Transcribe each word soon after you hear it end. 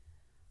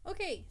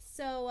Okay,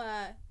 so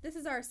this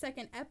is our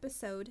second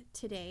episode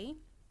today.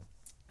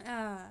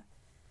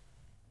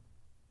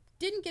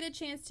 Didn't get a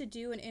chance to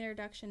do an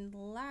introduction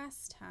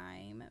last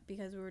time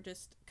because we were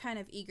just kind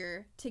of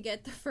eager to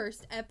get the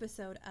first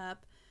episode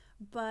up.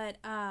 But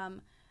I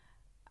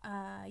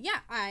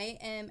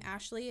am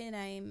Ashley and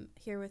I'm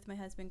here with my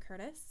husband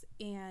Curtis,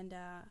 and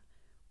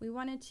we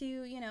wanted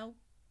to,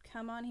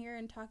 come on here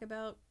and talk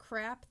about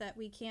crap that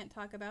we can't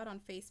talk about on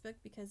Facebook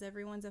because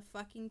everyone's a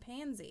fucking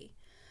pansy.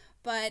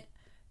 But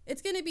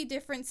it's going to be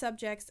different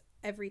subjects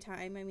every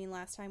time. I mean,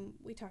 last time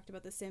we talked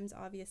about The Sims,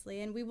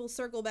 obviously, and we will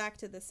circle back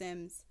to The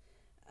Sims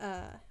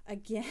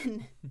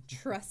again.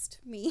 Trust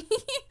me.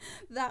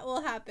 That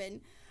will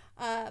happen.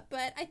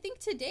 But I think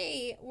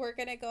today we're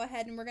going to go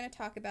ahead and we're going to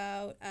talk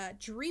about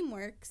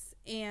DreamWorks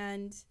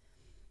and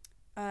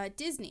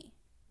Disney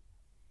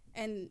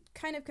and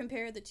kind of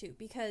compare the two,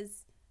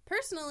 because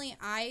personally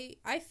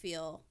I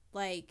feel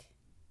like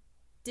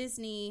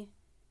Disney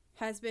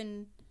has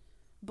been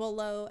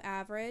below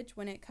average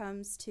when it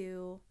comes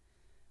to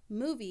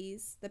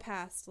movies the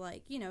past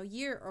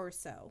year or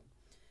so.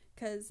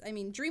 Because I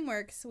mean,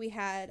 DreamWorks, we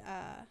had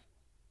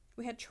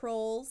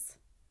Trolls,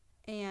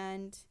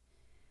 and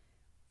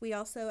we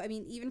also, I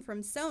mean, even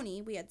from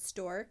Sony, we had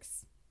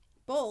Storks.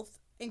 Both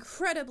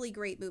incredibly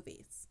great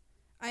movies.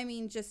 I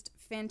mean, just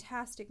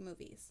fantastic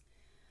movies.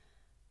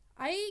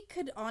 I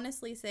could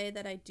honestly say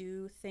that I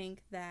do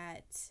think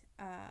that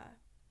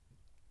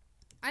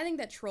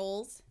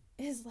Trolls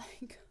is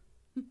like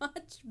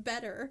much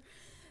better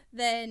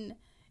than,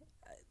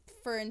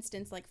 for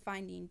instance, like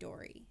Finding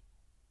Dory.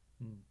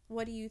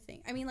 What do you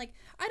think? I mean, like,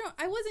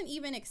 I wasn't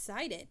even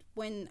excited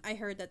when I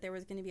heard that there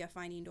was going to be a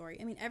Finding Dory.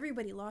 I mean,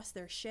 everybody lost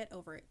their shit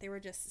over it. They were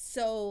just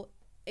so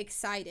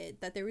excited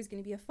that there was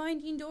going to be a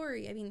Finding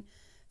Dory. I mean,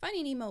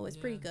 Finding Nemo was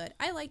pretty good.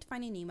 I liked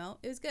Finding Nemo.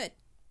 It was good.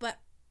 But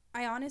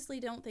I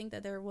honestly don't think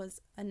that there was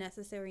a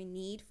necessary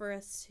need for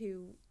us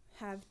to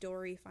have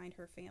Dory find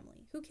her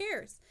family. Who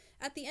cares?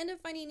 At the end of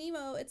Finding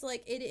Nemo, it's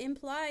like it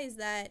implies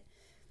that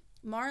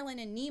Marlin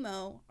and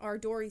Nemo are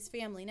Dory's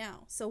family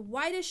now. So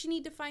why does she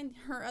need to find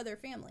her other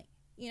family?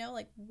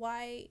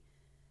 Why?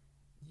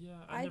 Yeah,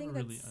 I never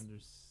really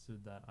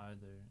understood that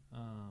either.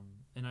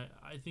 And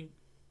I think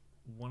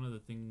one of the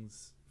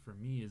things for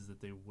me is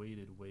that they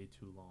waited way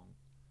too long.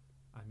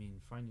 I mean,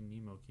 Finding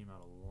Nemo came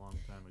out a long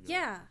time ago.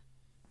 Yeah.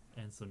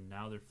 And so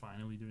now they're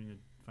finally doing a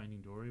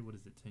Finding Dory. What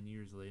is it, 10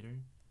 years later?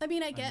 I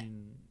get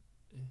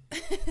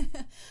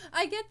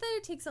that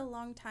it takes a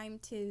long time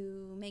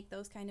to make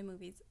those kind of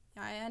movies.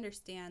 I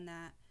understand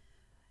that,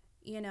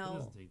 It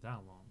doesn't take that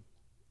long.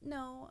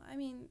 No, I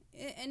mean,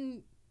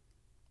 and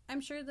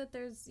I'm sure that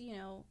there's,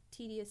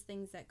 tedious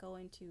things that go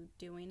into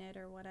doing it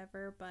or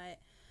whatever, but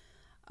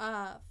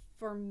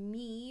for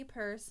me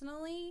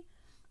personally,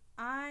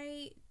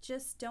 I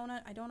don't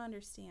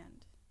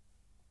understand.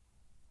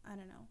 I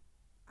don't know.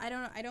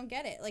 I don't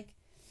get it. Like,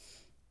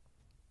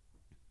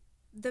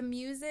 the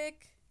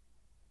music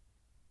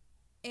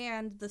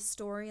and the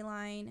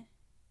storyline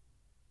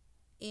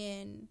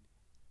in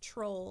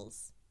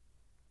Trolls,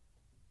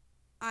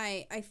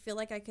 I feel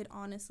like I could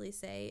honestly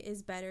say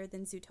is better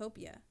than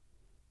Zootopia.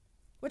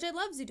 Which I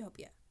love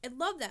Zootopia. I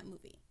love that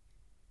movie.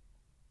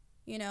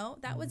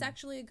 That was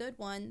actually a good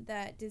one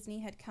that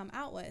Disney had come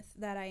out with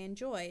that I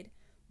enjoyed.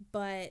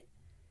 But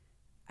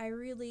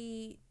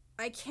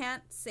I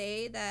can't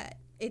say that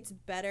it's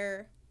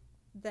better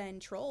than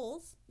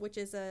Trolls, which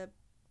is a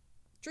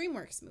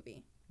DreamWorks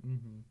movie.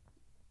 Mm-hmm.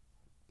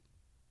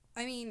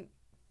 I mean,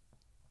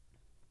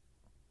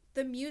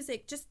 the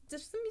music, just the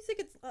music,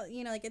 it's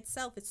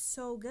itself is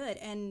so good,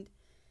 and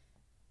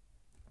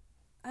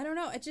I don't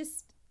know, it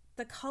just,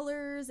 the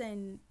colors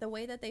and the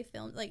way that they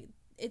filmed, like,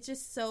 it's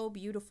just so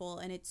beautiful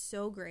and it's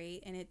so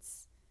great, and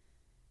it's,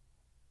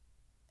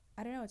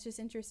 I don't know, it's just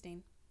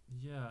interesting.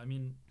 Yeah, I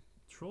mean,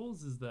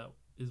 Trolls is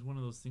one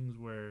of those things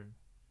where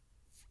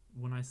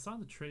when I saw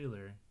the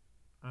trailer,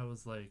 I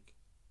was like,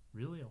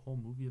 really, a whole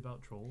movie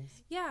about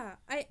trolls? Yeah,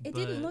 it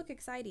didn't look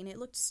exciting. It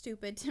looked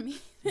stupid to me.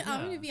 Yeah.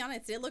 I'm going to be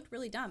honest. It looked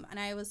really dumb, and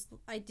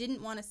I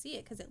didn't want to see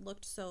it because it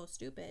looked so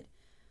stupid.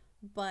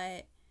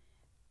 But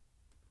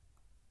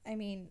I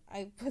mean,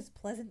 I was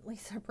pleasantly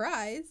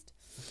surprised.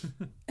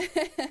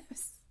 I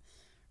was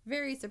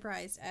very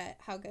surprised at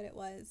how good it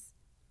was.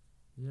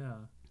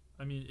 Yeah,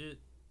 I mean,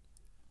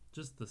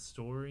 just the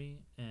story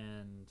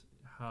and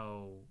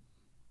how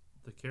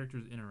the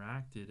characters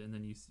interacted, and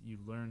then you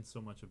learn so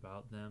much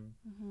about them.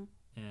 Mm-hmm.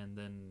 And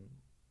then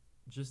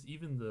just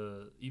even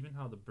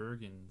how the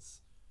Bergens,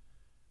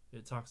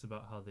 it talks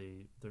about how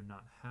they're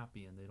not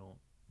happy and they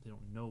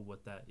don't know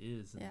what that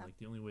is, and like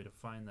the only way to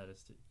find that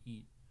is to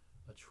eat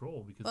a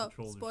troll, because the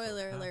trolls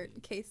spoiler are so alert happy.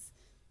 In case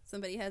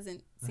somebody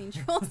hasn't seen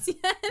Trolls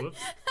yet.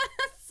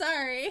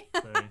 Sorry.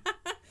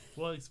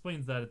 Well, it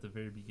explains that at the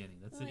very beginning.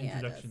 That's the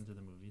introduction to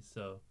the movie,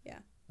 so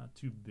not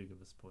too big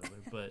of a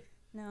spoiler, but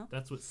no,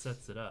 that's what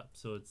sets it up.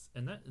 So it's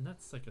and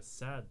that's like a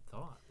sad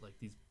thought. Like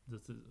these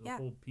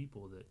whole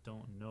people that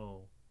don't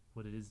know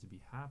what it is to be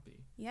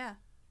happy. Yeah.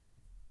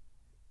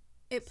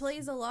 It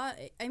plays a lot.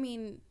 I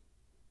mean,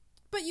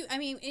 But I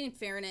mean, in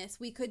fairness,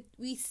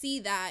 we see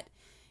that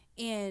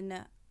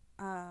in,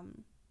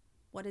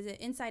 what is it?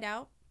 Inside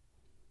Out.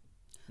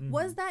 Mm-hmm.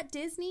 Was that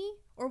Disney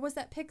or was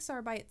that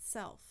Pixar by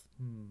itself?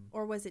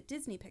 Or was it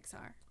Disney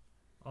Pixar?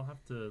 I'll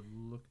have to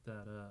look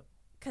that up.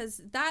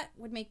 Because that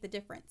would make the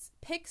difference.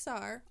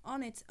 Pixar,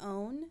 on its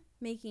own,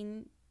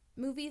 making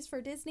movies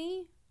for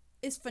Disney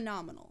is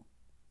phenomenal.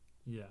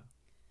 Yeah.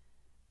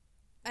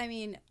 I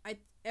mean,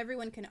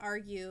 everyone can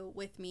argue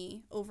with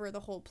me over the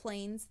whole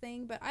Planes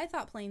thing, but I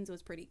thought Planes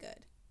was pretty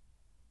good.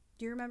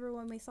 Do you remember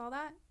when we saw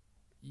that?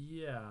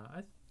 Yeah,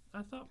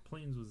 I thought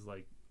Planes was,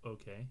 like,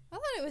 okay. I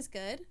thought it was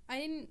good. I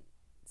didn't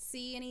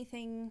see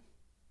anything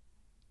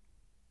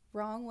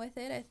wrong with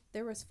it.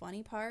 There was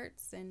funny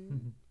parts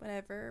and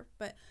whatever.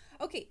 But,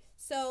 okay,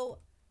 so,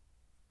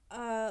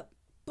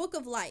 Book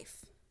of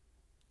Life.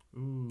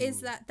 Ooh.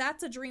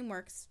 That's a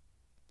DreamWorks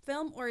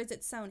film, or is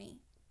it Sony?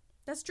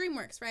 That's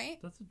DreamWorks, right?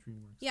 That's a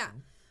DreamWorks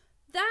film.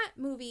 That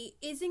movie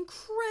is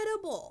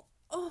incredible.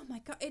 Oh my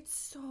God, it's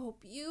so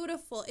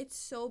beautiful. It's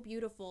so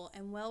beautiful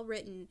and well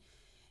written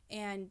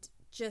and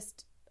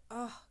just,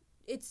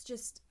 it's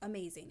just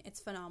amazing. It's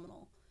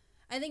phenomenal.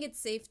 I think it's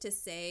safe to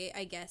say,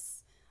 I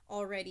guess,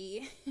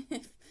 already,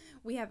 if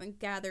we haven't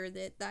gathered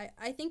it, that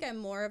I think I'm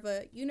more of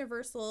a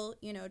Universal,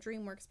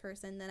 DreamWorks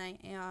person than I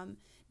am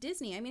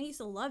Disney. I mean, I used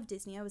to love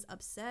Disney. I was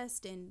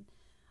obsessed and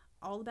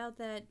all about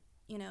that,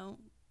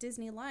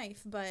 Disney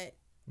life. But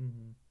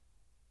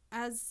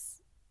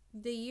as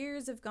the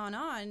years have gone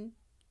on,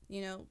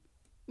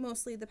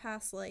 mostly the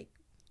past, 2-3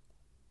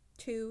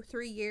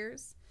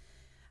 years,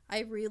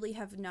 I really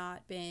have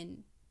not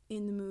been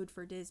in the mood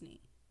for Disney.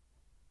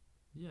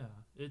 Yeah,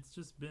 it's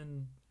just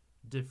been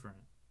different.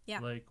 Yeah.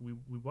 Like,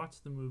 we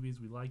watch the movies,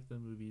 we like the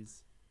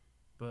movies,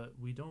 but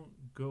we don't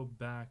go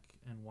back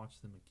and watch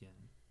them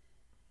again.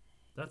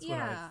 That's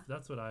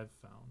what I've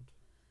found.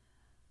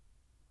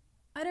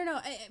 I don't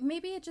know.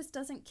 Maybe it just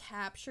doesn't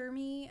capture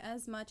me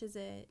as much as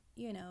it,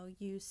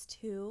 used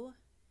to.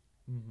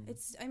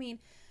 It's, I mean,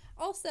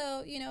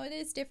 also, it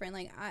is different.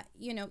 Like,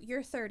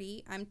 you're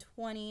 30, I'm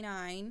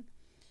 29.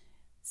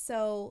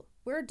 So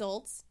we're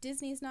adults.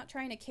 Disney's not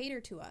trying to cater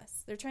to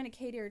us. They're trying to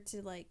cater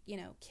to,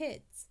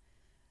 kids.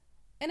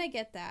 And I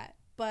get that.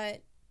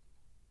 But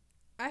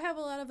I have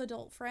a lot of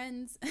adult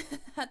friends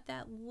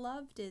that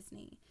love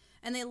Disney.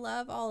 And they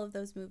love all of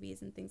those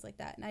movies and things like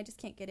that. And I just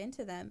can't get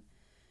into them,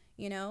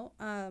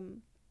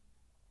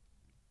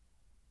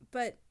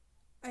 But,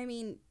 I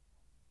mean,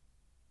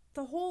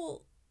 the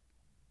whole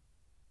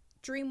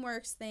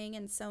DreamWorks thing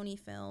and Sony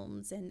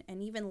films and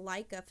even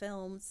Leica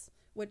films,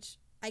 which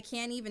I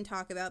can't even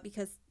talk about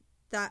because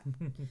that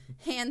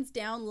hands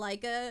down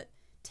Leica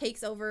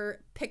takes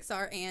over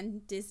Pixar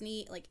and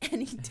Disney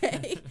any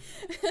day.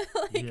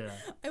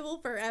 I will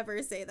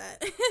forever say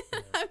that. Yeah.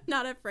 I'm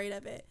not afraid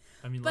of it.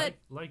 I mean, but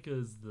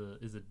Leica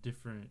is a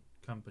different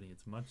company.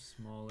 It's much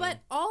smaller. But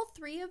all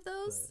three of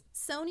those,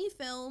 Sony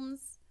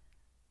Films,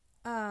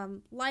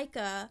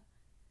 Leica,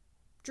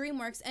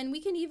 DreamWorks, and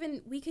we could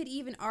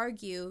even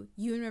argue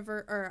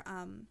Universal,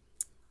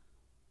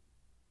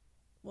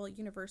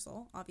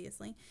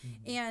 obviously,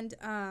 and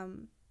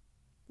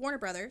Warner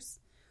Brothers.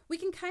 We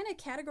can kind of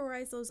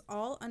categorize those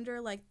all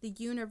under the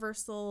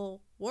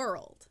Universal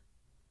world.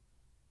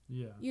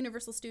 Yeah.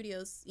 Universal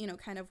Studios,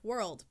 kind of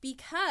world,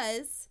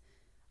 because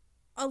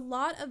a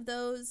lot of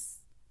those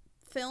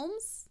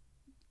films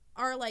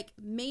are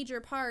major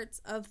parts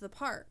of the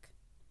park.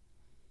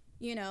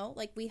 We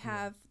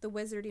have the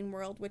Wizarding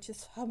World, which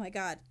is, oh my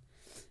God,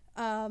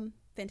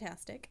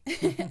 fantastic.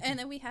 And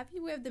then we have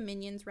the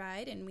Minions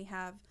ride, and we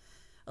have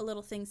a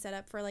little thing set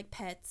up for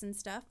pets and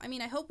stuff. I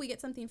mean, I hope we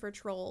get something for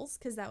Trolls,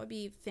 because that would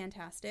be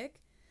fantastic.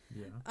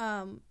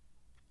 Yeah.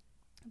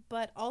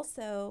 But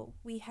also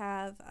we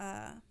have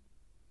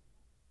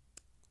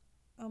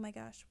oh my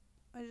gosh,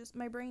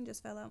 my brain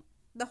just fell out.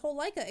 The whole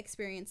Leica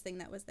experience thing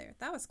that was there.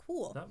 That was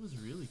cool. That was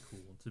really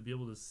cool to be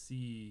able to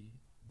see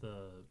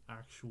the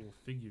actual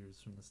figures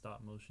from the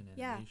stop motion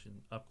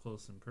animation up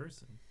close in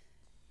person.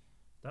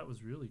 That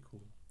was really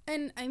cool.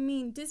 And I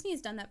mean,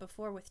 Disney's done that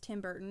before with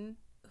Tim Burton,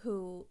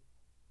 who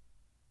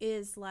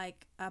is a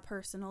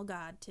personal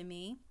god to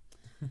me.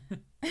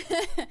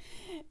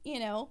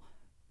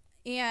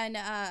 And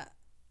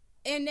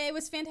it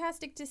was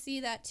fantastic to see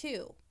that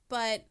too.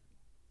 But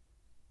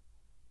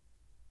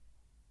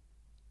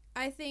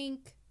I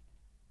think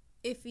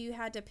if you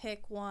had to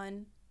pick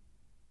one,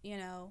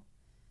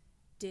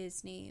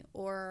 Disney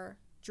or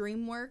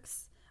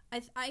DreamWorks,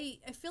 I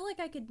feel like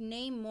I could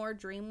name more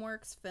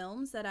DreamWorks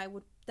films that I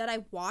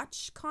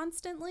watch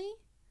constantly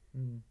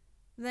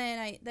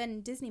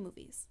than Disney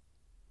movies.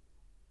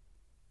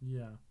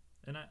 Yeah.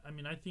 And I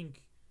mean, I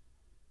think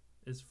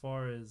as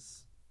far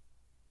as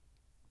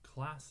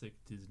classic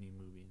Disney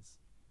movies,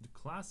 the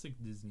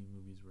classic Disney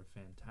movies were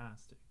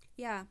fantastic.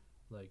 Yeah.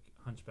 Like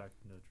Hunchback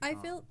of Notre Dame.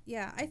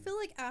 I feel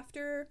like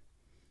after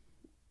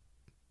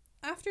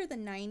the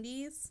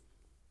 90s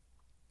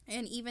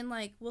and even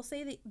we'll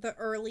say the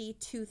early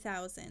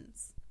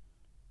 2000s,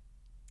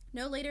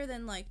 no later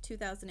than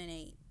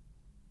 2008,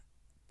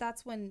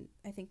 that's when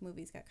I think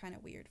movies got kind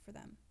of weird for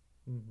them.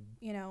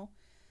 You know,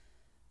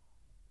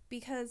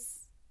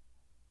 because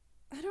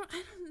I don't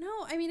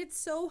know. I mean, it's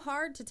so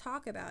hard to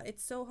talk about.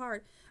 It's so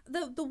hard.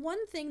 The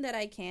one thing that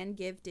I can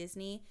give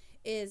Disney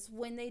is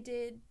when they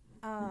did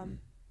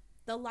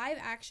the live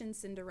action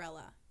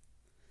Cinderella.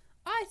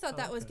 I thought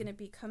that was going to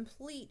be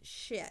complete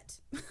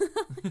shit.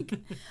 Like,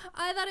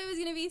 I thought it was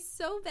going to be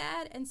so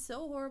bad and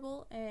so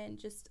horrible and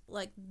just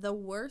like the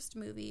worst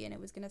movie, and it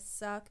was going to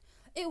suck.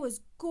 It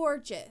was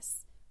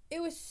gorgeous.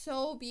 It was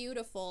so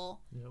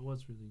beautiful. Yeah, it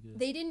was really good.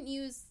 They didn't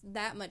use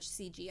that much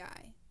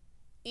CGI.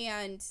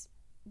 And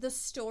the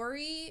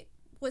story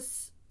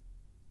was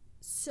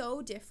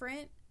so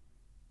different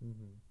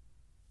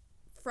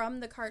from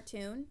the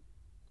cartoon,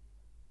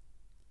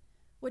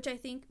 which I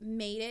think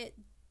made it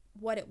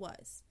what it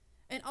was.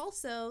 And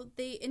also,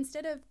 they,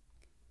 instead of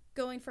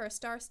going for a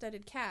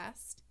star-studded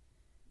cast,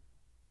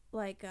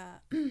 like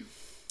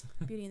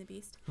Beauty and the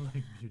Beast.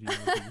 Like Beauty and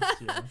the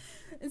Beast, yeah.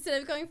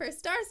 Instead of going for a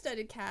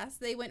star-studded cast,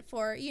 they went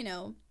for, you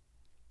know,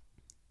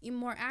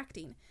 more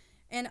acting.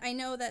 And I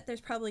know that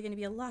there's probably going to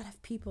be a lot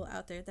of people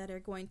out there that are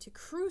going to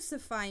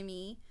crucify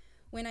me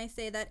when I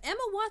say that Emma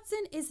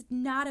Watson is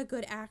not a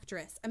good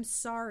actress. I'm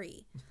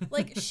sorry.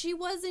 Like, she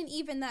wasn't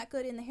even that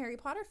good in the Harry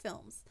Potter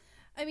films.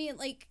 I mean,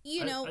 like,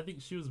 you know. I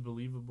think she was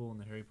believable in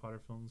the Harry Potter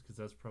films because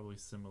that's probably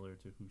similar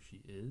to who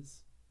she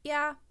is.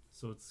 Yeah.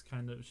 So it's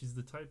kind of, she's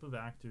the type of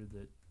actor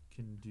that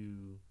can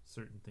do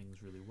certain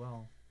things really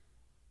well,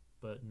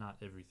 but not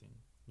everything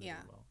really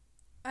well.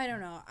 I don't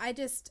know.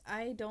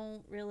 I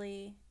don't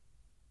really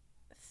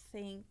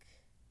think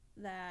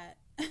that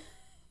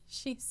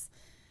she's,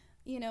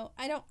 you know,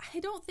 I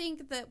don't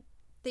think that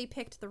they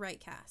picked the right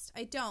cast.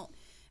 I don't.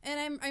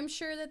 And I'm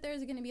sure that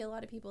there's going to be a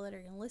lot of people that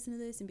are going to listen to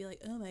this and be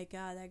like, oh my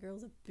God, that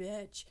girl's a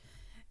bitch.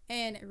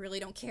 And I really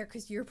don't care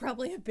because you're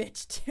probably a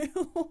bitch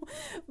too.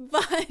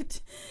 But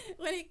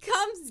when it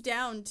comes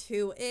down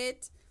to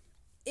it,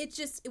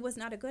 it was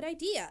not a good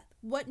idea.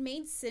 What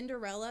made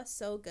Cinderella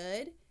so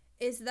good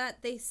is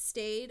that they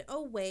stayed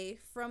away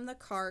from the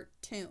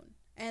cartoon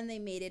and they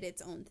made it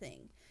its own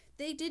thing.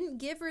 They didn't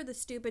give her the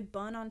stupid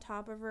bun on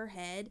top of her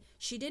head.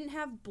 She didn't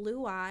have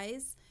blue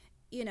eyes,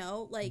 you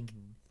know, like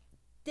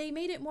they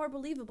made it more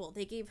believable.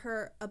 They gave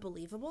her a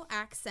believable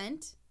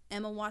accent.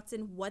 Emma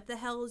Watson, what the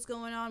hell is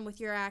going on with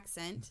your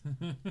accent?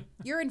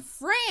 You're in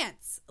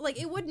France.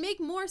 Like, it would make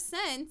more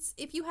sense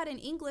if you had an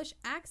English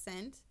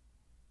accent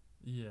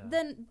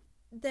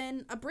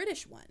than a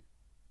British one.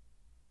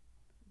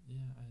 Yeah.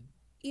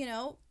 You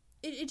know,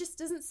 it just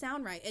doesn't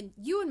sound right. And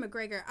Ewan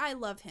McGregor, I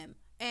love him.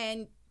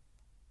 And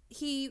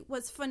he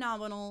was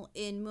phenomenal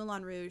in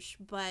Moulin Rouge,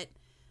 but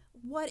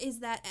what is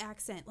that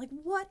accent? Like,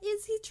 what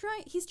is he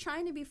trying? He's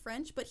trying to be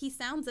French, but he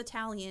sounds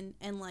Italian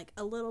and like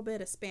a little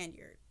bit of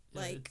Spaniard.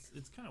 Yeah, like,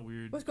 it's kind of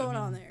weird. What's going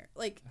on there?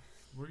 Like,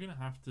 we're gonna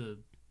have to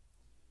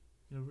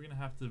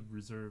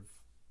reserve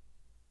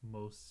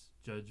most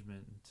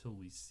judgment until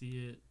we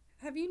see it.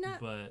 Have you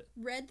not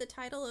read the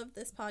title of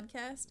this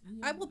podcast?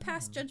 Yeah, I will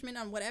pass judgment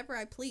on whatever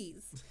I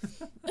please.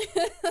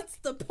 That's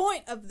the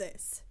point of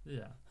this.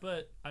 Yeah,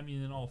 but I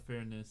mean, in all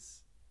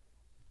fairness,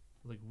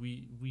 like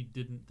we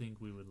didn't think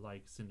we would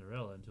like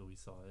Cinderella until we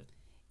saw it.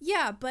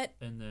 Yeah, but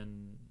and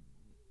then,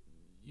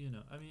 you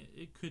know, I mean,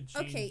 it could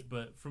change,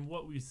 but from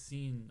what we've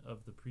seen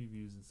of the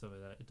previews and stuff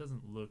like that, it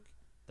doesn't look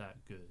that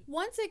good.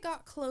 Once it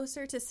got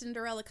closer to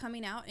Cinderella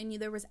coming out and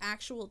there was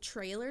actual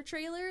trailer,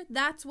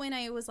 that's when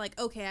I was like,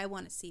 okay, I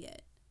want to see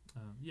it.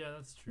 Yeah,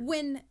 that's true.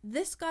 When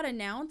this got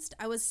announced,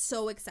 I was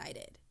so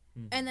excited.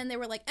 And then they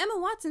were like, Emma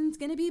Watson's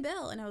going to be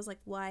Belle. And I was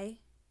like, why?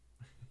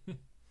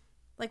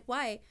 Like,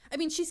 why? I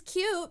mean, she's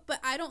cute, but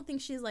I don't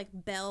think she's like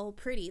Belle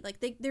pretty.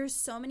 Like, there's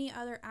so many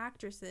other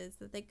actresses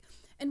that they...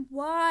 And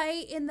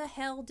why in the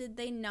hell did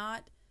they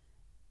not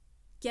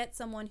get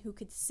someone who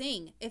could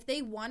sing? If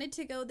they wanted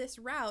to go this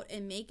route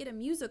and make it a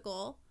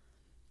musical,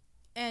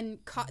 and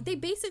they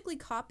basically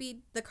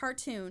copied the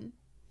cartoon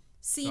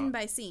scene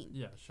by scene.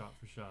 Yeah, shot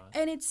for shot.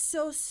 And it's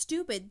so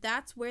stupid.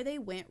 That's where they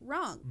went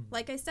wrong.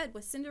 Like I said,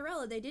 with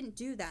Cinderella, they didn't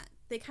do that.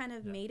 They kind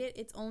of made it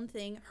its own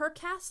thing. Her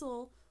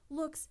castle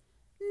looks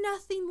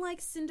nothing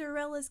like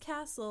Cinderella's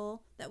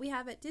castle that we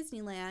have at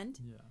Disneyland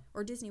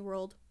or Disney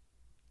World.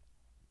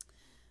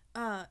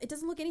 It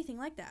doesn't look anything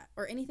like that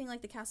or anything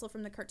like the castle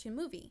from the cartoon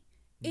movie.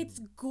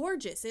 It's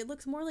gorgeous. It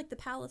looks more like the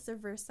Palace of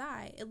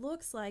Versailles. It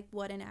looks like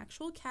what an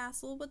actual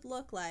castle would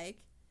look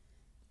like,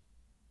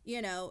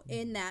 you know,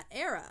 in that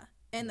era.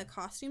 And the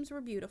costumes were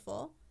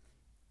beautiful.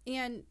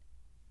 And,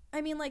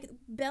 I mean, like,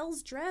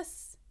 Belle's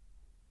dress,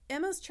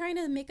 Emma's trying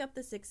to make up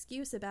this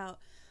excuse about,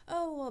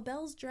 oh, well,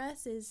 Belle's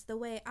dress is the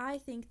way I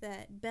think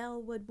that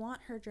Belle would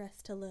want her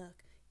dress to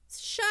look.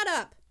 Shut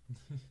up.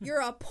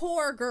 You're a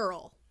poor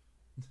girl.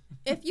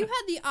 If you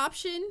had the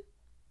option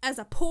as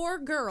a poor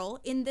girl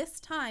in this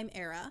time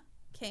era,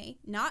 okay,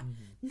 not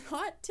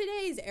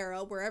today's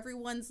era where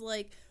everyone's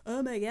like,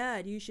 oh my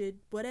God, you should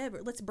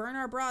whatever, let's burn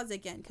our bras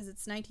again because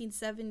it's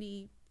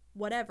 1970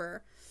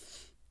 whatever.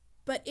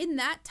 But in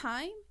that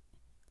time,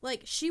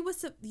 like, she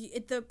was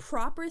the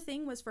proper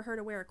thing was for her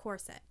to wear a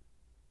corset.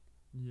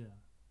 Yeah.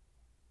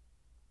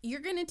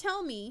 you're going to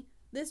tell me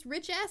this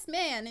rich-ass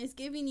man is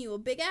giving you a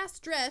big-ass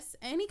dress,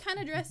 any kind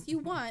of dress you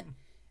want,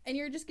 and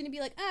you're just going to be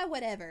like,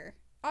 whatever.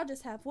 I'll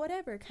just have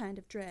whatever kind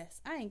of dress.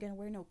 I ain't going to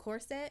wear no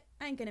corset.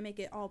 I ain't going to make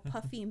it all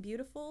puffy and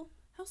beautiful.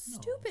 How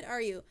stupid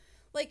are you?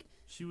 Like,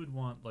 she would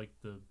want, like,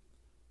 the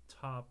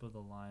top of the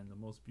line, the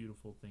most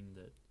beautiful thing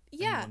that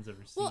anyone's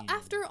ever seen. Well,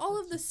 after all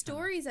of the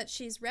stories that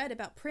she's read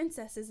about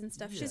princesses and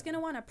stuff, she's going to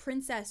want a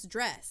princess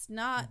dress,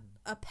 not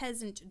a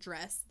peasant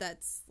dress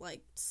that's,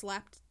 like,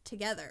 slapped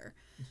together.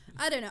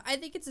 I don't know. I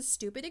think it's a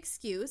stupid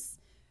excuse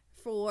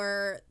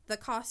for the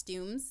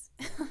costumes.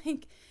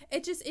 Like,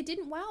 it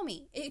didn't wow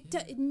me.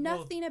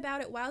 Nothing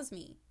about it wows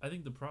me. I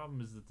think the problem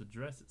is that the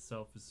dress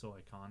itself is so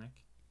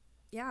iconic.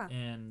 Yeah.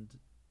 And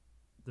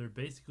they're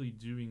basically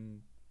doing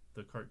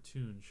the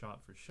cartoon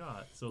shot for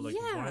shot. So, like,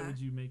 why would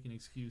you make an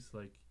excuse,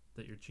 like,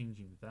 that you're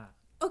changing that?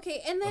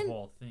 Okay, and then of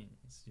all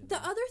things. You know?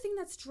 The other thing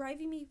that's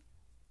driving me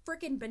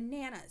freaking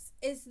bananas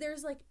is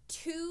there's, like,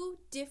 2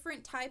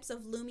 different types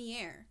of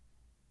Lumiere.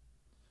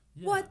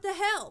 Yeah. What the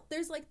hell?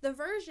 There's, like, the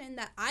version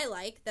that I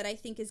like, that I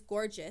think is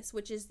gorgeous,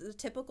 which is the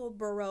typical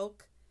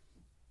Baroque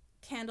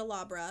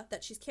candelabra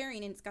that she's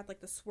carrying, and it's got,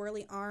 like, the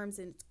swirly arms,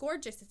 and it's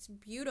gorgeous. It's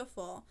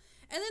beautiful.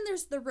 And then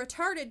there's the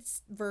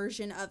retarded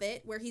version of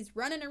it, where he's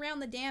running around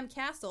the damn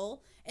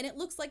castle, and it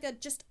looks like a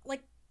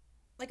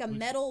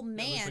metal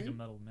man. Looks like a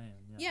metal man,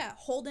 yeah,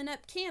 holding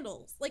up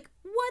candles. Like,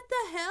 what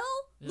the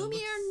hell? Yeah,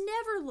 Lumiere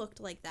never looked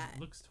like that.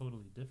 It looks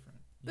totally different.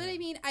 But, I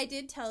mean, I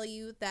did tell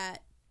you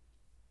that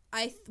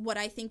what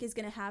I think is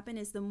going to happen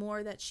is the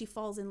more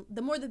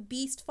the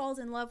Beast falls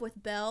in love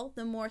with Belle,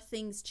 the more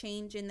things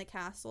change in the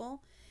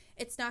castle.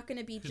 It's not going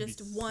to be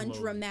just one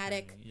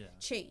dramatic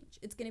change.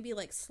 It's going to be,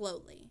 like,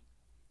 slowly.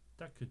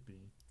 That could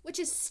be. Which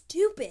is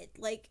stupid.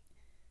 Like,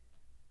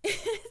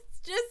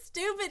 it's just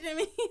stupid to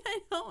me. I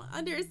don't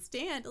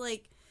understand.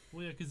 Like,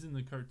 well, yeah, because in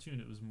the cartoon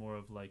it was more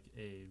of like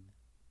it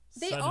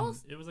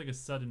was like a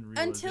sudden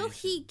realization. Until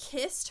he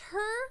kissed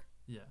her.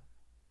 Yeah.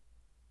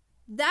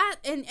 That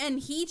and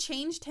he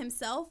changed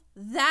himself.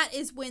 That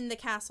is when the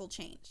castle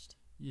changed.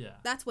 Yeah.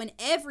 That's when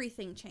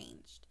everything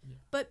changed. Yeah.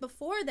 But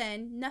before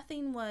then,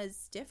 nothing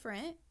was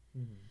different.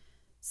 Mm-hmm.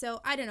 So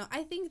I don't know.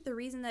 I think the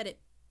reason that it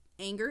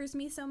angers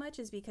me so much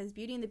is because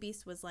Beauty and the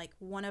Beast was like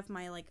one of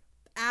my like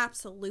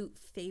absolute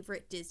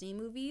favorite Disney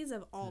movies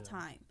of all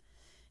time.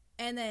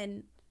 And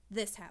then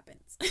this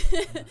happens.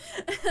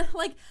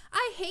 Like,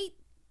 I hate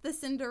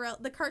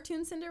the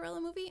cartoon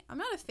Cinderella movie. I'm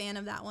not a fan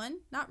of that one.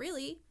 Not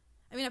really.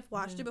 I mean, I've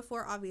watched it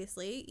before,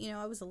 obviously. You know,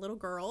 I was a little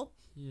girl.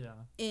 Yeah.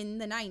 In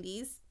the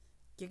 90s.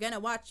 You're going to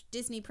watch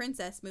Disney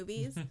princess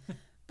movies.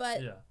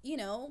 But, you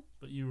know.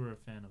 But you were a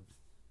fan of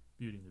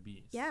Beauty and the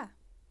Beast. Yeah.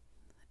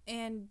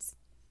 And,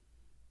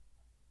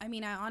 I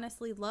mean, I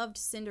honestly loved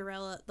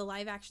Cinderella, the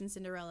live-action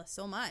Cinderella,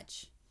 so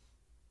much.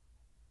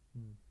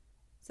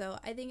 So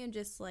I think I'm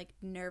just, like,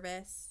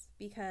 nervous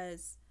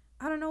because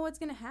I don't know what's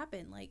going to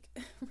happen. Like,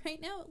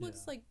 right now it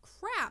looks like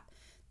crap.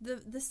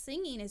 The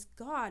singing is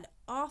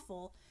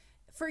god-awful.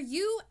 For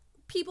you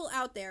people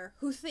out there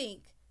who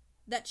think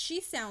that she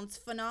sounds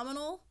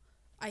phenomenal,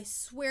 I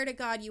swear to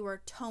God you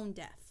are tone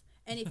deaf.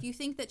 And if you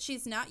think that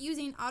she's not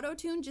using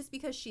auto-tune just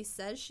because she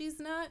says she's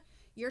not,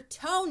 you're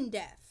tone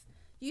deaf.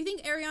 Do you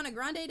think Ariana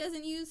Grande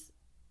doesn't use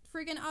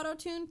friggin'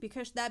 auto-tune?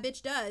 Because that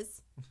bitch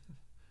does.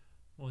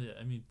 Well, yeah,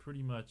 I mean,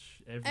 pretty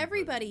much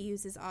everybody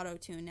uses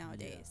auto-tune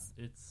nowadays.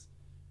 Yeah,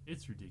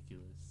 it's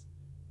ridiculous.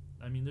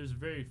 I mean, there's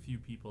very few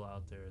people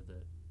out there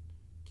that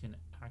can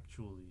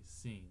actually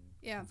sing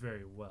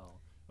very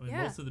well. I mean,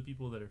 most of the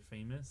people that are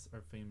famous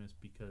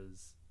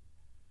because,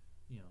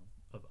 you know,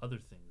 of other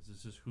things.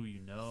 It's just who you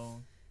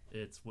know.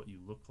 It's what you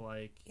look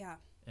like. Yeah.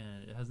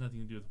 And it has nothing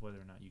to do with whether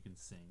or not you can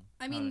sing.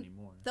 I mean, not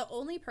anymore. The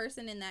only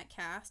person in that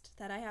cast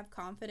that I have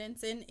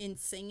confidence in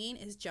singing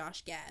is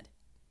Josh Gad.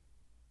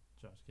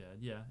 Josh Gad,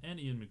 yeah. And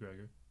Ian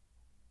McGregor.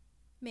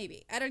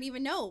 Maybe. I don't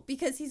even know.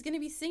 Because he's going to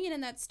be singing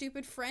in that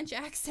stupid French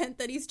accent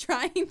that he's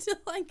trying to,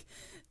 like,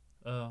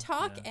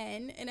 talk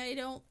in. And I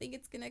don't think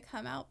it's going to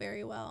come out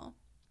very well.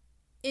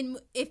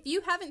 If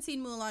you haven't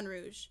seen Moulin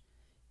Rouge,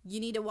 you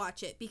need to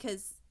watch it.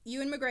 Because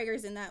Ewan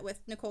McGregor's in that with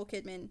Nicole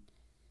Kidman.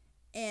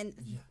 And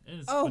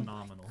it's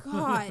phenomenal.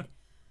 My God.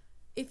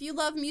 If you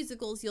love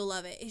musicals, you'll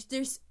love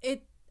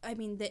it. I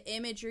mean, the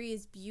imagery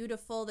is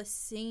beautiful. The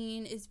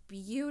singing is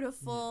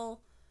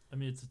beautiful. Yeah. I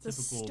mean, it's a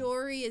typical... The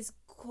story is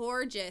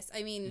gorgeous.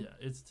 I mean...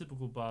 Yeah, it's a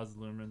typical Baz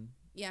Luhrmann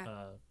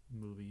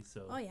movie,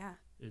 so... Oh, yeah.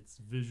 It's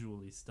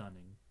visually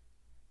stunning.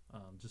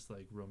 Just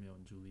like Romeo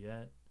and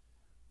Juliet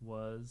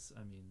was.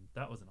 I mean,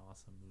 that was an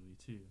awesome movie,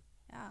 too.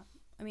 Yeah.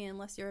 I mean,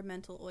 unless you're a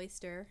mental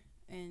oyster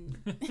and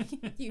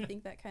you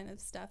think that kind of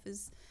stuff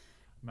is...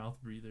 Mouth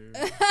breather.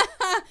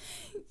 I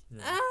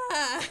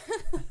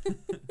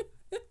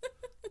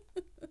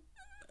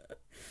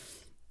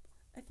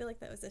feel like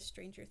that was a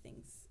Stranger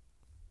Things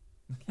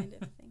kind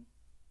of thing.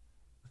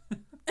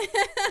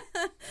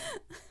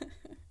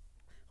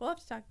 We'll have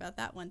to talk about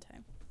that one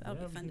time. That'll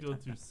be fun to talk about. We can go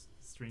through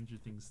Stranger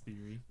Things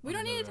theory. We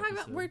don't need to talk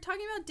about... We're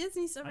talking about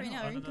Disney stuff right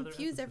now. We're going to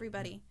confuse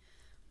everybody.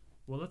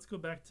 Well, let's go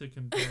back to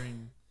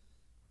comparing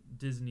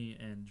Disney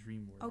and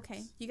DreamWorks.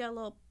 Okay, you got a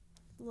little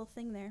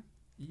thing there.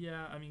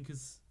 Yeah, I mean,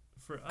 because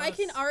for us, I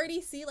can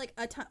already see like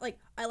a ton. Like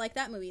I like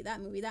that movie. Yeah,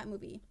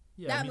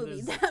 that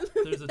movie.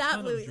 There's a that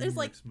ton movie. of There's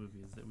like DreamWorks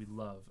movies that we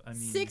love. I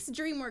mean, 6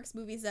 DreamWorks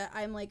movies that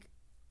I'm like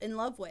in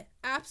love with.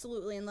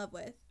 Absolutely in love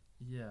with.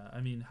 Yeah,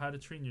 I mean, How to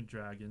Train Your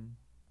Dragon.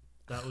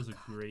 That was a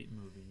great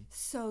movie.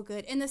 So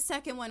good. And the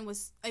second one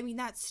was, I mean,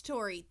 that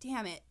story.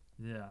 Damn it.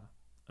 Yeah,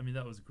 I mean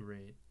that was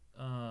great.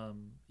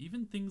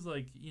 Even things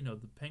like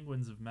the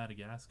Penguins of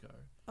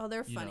Madagascar. Oh,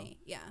 they're funny.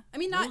 Yeah, I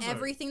mean, not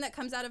everything that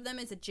comes out of them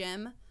is a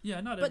gem.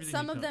 Yeah, not but everything. But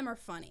some of them are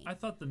funny. I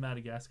thought the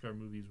Madagascar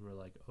movies were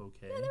like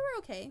okay. Yeah, they were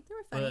okay. They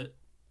were funny.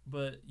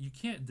 But you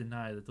can't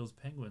deny that those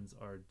penguins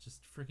are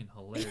just freaking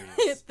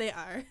hilarious. They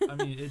are. I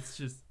mean, it's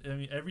just. I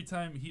mean, every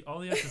time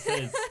all he has to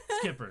say is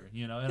Skipper,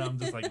 and I'm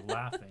just like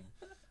laughing.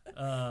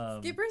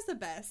 Skipper's the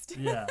best.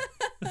 Yeah,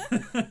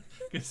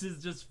 because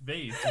his just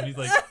face, and he's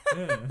like,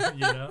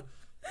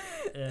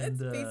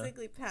 And it's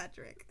basically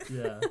Patrick.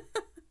 Yeah.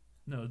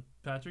 No,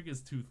 Patrick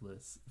is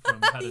toothless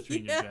from How to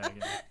Train Your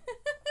Dragon.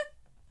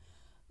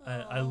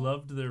 I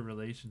loved their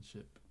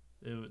relationship.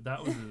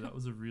 That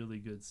was a really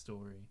good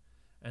story.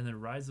 And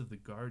then Rise of the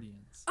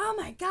Guardians. Oh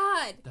my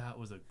god. That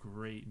was a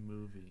great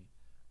movie.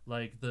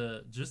 Like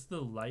the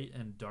light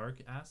and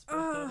dark aspect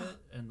of it,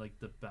 and like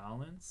the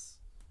balance.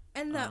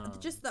 And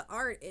just the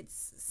art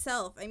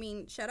itself. I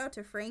mean, shout out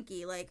to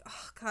Frankie, like,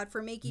 oh god,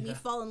 for making me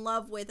fall in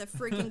love with a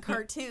freaking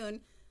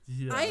cartoon.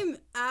 Yeah. I'm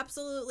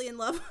absolutely in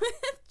love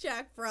with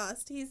Jack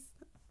Frost. He's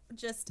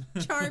just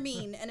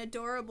charming and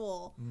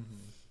adorable.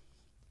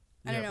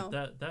 Mm-hmm. I don't know.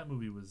 But that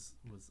movie was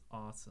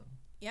awesome.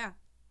 Yeah.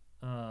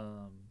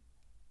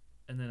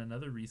 And then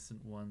another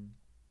recent one,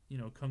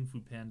 Kung Fu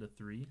Panda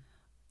 3.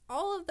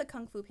 All of the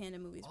Kung Fu Panda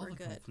movies were good.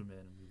 Kung Fu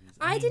Panda movies.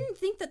 I didn't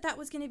think that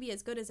was going to be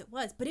as good as it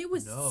was, but it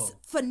was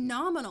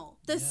phenomenal.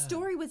 The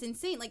story was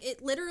insane. Like,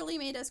 it literally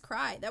made us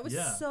cry. That was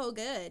so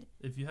good.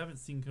 If you haven't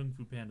seen Kung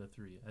Fu Panda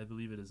 3, I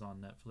believe it is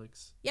on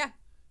Netflix. Yeah.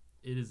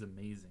 It is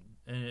amazing.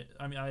 And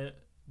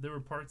there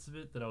were parts of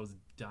it that I was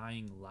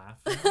dying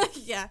laughing.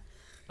 Yeah.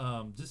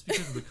 Just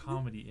because the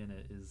comedy in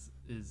it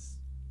is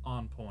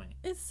on point.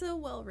 It's so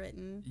well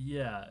written.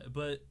 Yeah,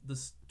 but the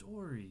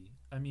story,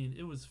 I mean,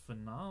 it was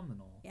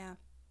phenomenal. Yeah.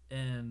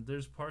 And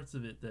there's parts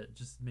of it that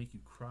just make you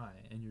cry,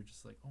 and you're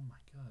just like, oh my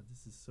god,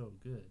 this is so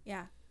good.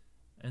 Yeah.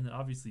 And then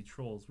obviously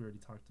Trolls, we already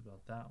talked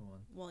about that one.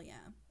 Well,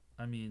 yeah.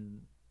 I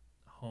mean,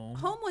 Home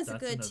was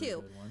good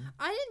too. Good one.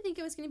 I didn't think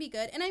it was going to be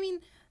good. And I mean,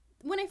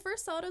 when I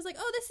first saw it, I was like,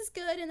 oh, this is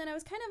good. And then I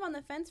was kind of on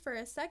the fence for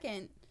a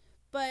second.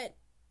 But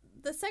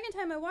the second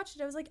time I watched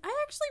it, I was like,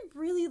 I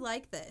actually really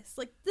like this.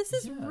 Like, this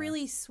is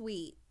really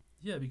sweet.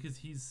 Yeah, because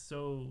he's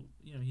so,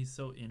 he's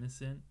so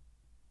innocent.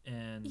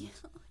 And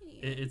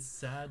it's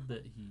sad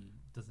that he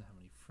doesn't have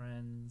any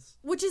friends.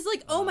 Which is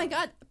like, oh my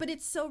god, but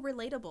it's so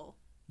relatable.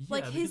 Yeah,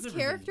 like, his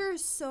character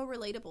is so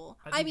relatable.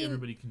 I mean,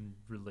 everybody can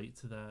relate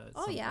to that at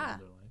some point in their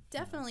life.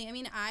 Definitely. I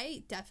mean,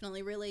 I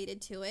definitely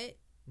related to it.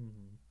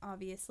 Mm-hmm.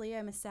 Obviously,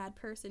 I'm a sad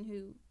person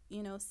who,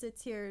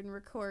 sits here and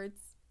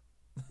records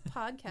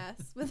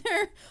podcasts with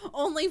her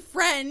only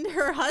friend,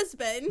 her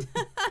husband.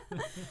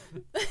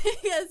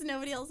 Because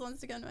nobody else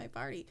wants to come to my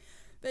party.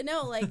 But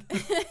no, like,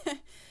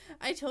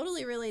 I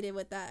totally related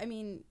with that. I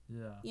mean,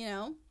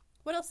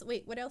 what else?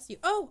 Wait, what else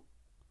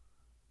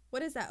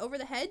what is that? Over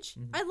the Hedge?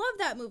 Mm-hmm. I love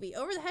that movie.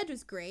 Over the Hedge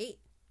was great.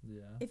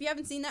 Yeah. If you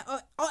haven't seen that,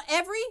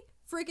 every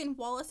freaking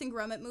Wallace and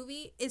Gromit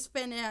movie is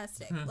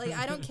fantastic. Like,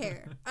 I don't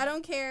care.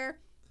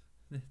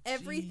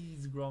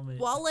 Jeez, Gromit.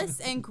 Wallace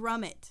and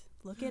Gromit.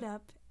 Look it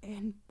up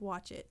and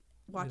watch it.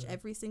 Watch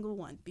every single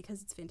one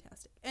because it's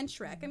fantastic. And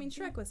Shrek. I mean,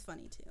 Shrek was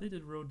funny too. They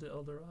did Road to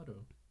El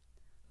Dorado.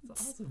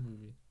 It's an awesome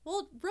movie.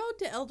 Well, Road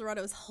to El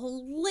Dorado is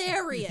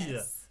hilarious.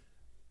 Yeah.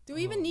 Do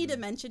we even need to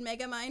mention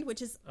Megamind,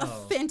 which is a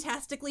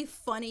fantastically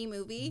funny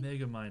movie?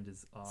 Megamind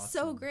is awesome.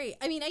 So great.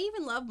 I mean, I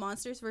even love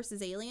Monsters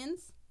vs.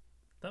 Aliens.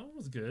 That one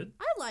was good.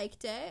 I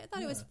liked it. I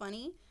thought it was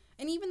funny.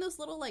 And even those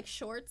little, like,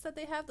 shorts that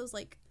they have, those,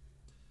 like...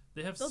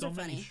 They have so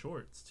many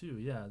shorts, too.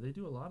 Yeah, they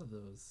do a lot of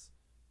those.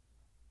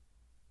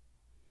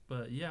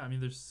 But, yeah, I mean,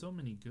 there's so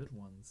many good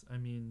ones. I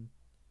mean,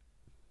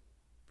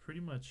 pretty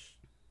much...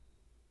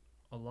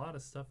 a lot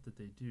of stuff that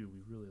they do,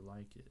 we really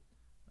like it.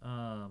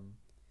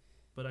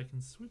 But I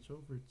can switch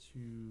over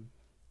to...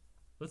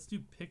 Let's do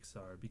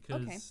Pixar,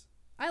 because... Okay.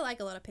 I like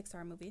a lot of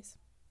Pixar movies.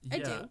 Yeah, I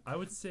do. I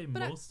would say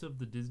most of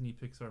the Disney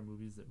Pixar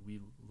movies that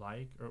we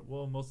like,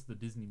 most of the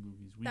Disney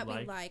movies we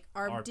like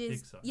are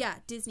Pixar. Yeah,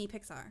 Disney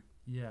Pixar.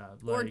 Yeah.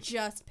 Or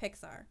just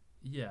Pixar.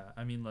 Yeah,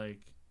 I mean,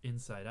 like,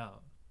 Inside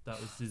Out. That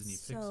was Disney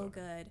Pixar. So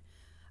good.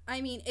 I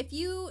mean, if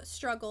you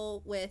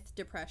struggle with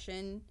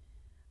depression...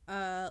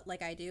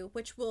 like I do,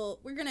 which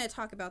we're gonna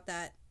talk about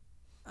that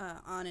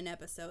on an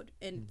episode,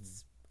 and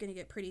it's gonna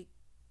get pretty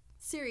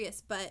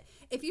serious. But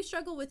if you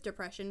struggle with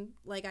depression,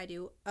 like I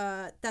do,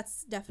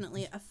 that's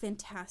definitely a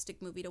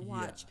fantastic movie to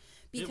watch. Yeah.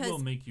 Because it will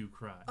make you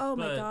cry. Oh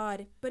my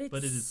god! But it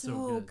is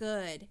so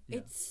good. Yeah.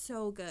 It's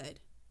so good.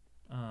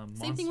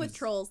 Same thing with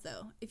Trolls,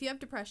 though. If you have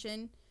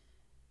depression,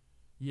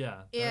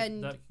 Yeah,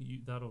 And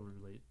that'll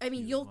relate. I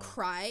mean, you'll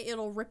cry.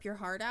 It'll rip your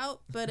heart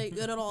out, but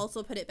it'll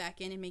also put it back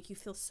in and make you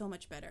feel so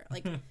much better.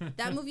 Like,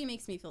 that movie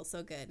makes me feel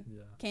so good.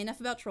 Yeah. Okay, enough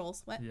about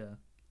Trolls. What?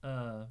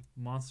 Yeah.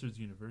 Monsters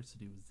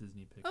University was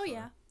Disney Pixar. Oh,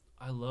 yeah.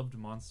 I loved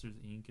Monsters,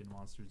 Inc. and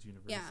Monsters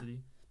University. Yeah.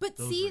 But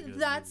Those see, were good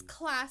that's movies.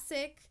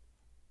 classic.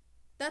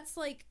 That's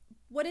like,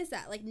 what is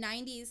that? Like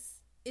 90s?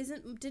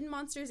 Didn't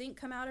Monsters, Inc.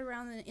 come out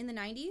around in the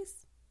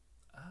 90s?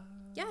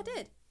 Yeah, it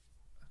did.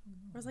 I don't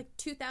know. It was like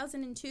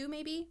 2002,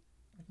 maybe?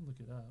 I can look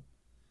it up.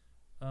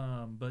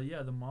 But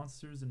yeah, the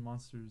Monsters and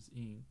Monsters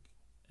Inc.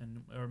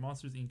 or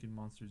Monsters Inc. and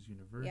Monsters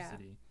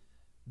University,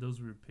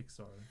 those were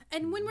Pixar.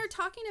 And movies. when we're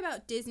talking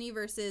about Disney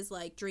versus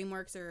like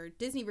DreamWorks or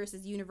Disney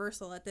versus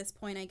Universal at this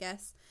point, I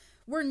guess,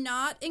 we're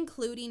not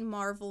including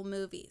Marvel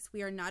movies.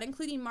 We are not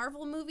including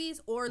Marvel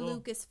movies or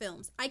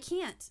Lucasfilms. I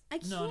can't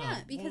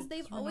because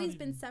they've always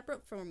been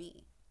separate for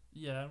me.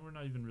 Yeah, and we're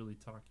not even really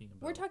talking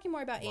about. We're talking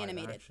more about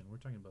animated. Action. We're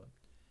talking about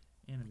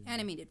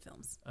animated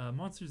films.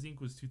 Monsters Inc.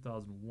 was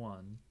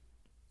 2001.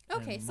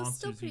 Okay, and so Monsters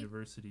still pretty...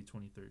 University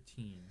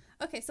 2013.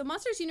 Okay, so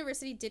Monsters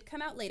University did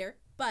come out later,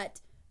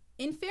 but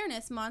in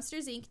fairness,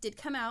 Monsters Inc. did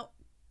come out,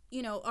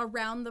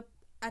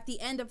 at the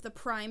end of the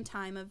prime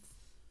time of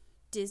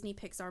Disney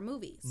Pixar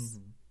movies.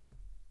 Mm-hmm.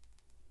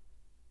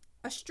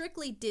 A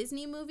strictly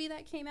Disney movie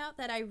that came out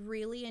that I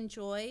really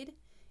enjoyed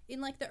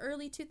in like the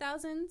early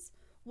 2000s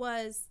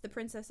was The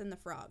Princess and the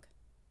Frog.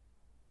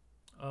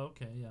 Oh,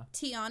 okay, yeah.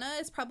 Tiana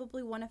is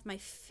probably one of my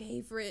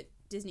favorite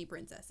Disney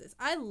princesses.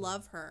 I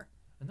love her.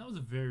 And that was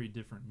a very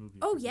different movie.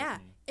 Oh, yeah.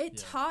 It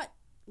taught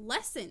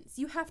lessons.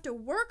 You have to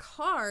work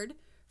hard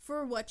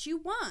for what you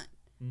want,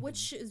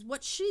 which is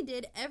what she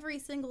did every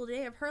single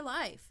day of her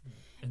life.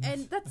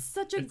 And that's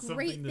such a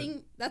great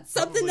thing. That's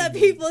something that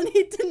people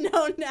need to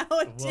know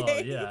nowadays.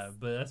 Well, yeah,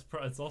 but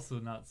it's also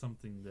not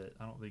something that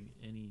I don't think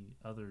any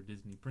other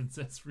Disney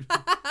princess really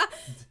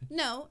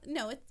No,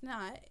 it's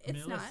not.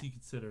 It's unless not. you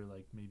consider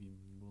like maybe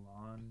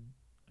Mulan.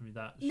 I mean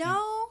that.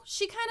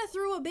 She kind of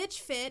threw a bitch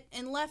fit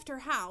and left her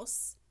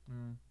house.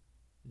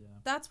 Yeah.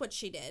 That's what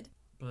she did.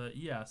 But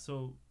yeah,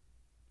 so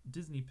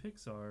Disney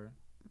Pixar,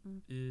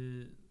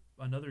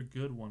 another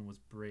good one was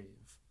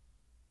Brave.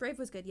 Brave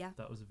was good, yeah.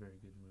 That was a very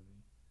good movie.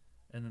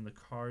 And then the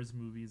Cars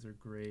movies are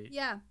great.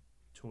 Yeah.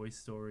 Toy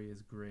Story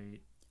is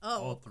great.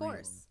 Oh, of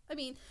course. I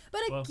mean,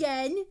 but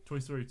again, Toy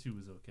Story 2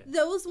 was okay.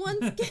 Those ones,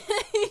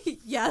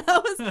 yeah,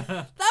 that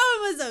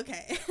one was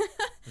okay.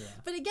 Yeah.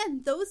 But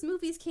again, those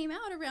movies came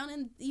out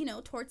around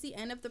towards the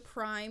end of the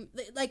prime,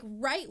 like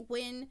right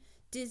when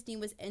Disney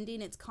was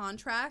ending its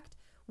contract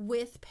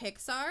with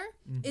Pixar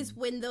is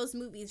when those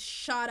movies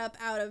shot up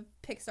out of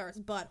Pixar's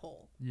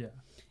butthole. Yeah.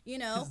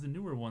 Because the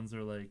newer ones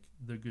are like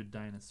The Good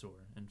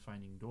Dinosaur and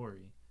Finding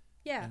Dory.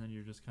 Yeah. And then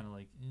you're just kind of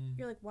like,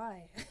 You're like,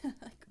 why?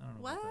 Like, I don't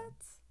know what?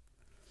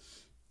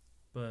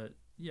 But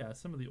yeah,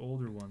 some of the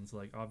older ones,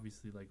 like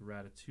obviously like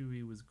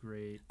Ratatouille was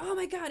great. Oh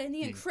my god, and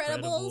The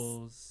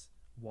Incredibles.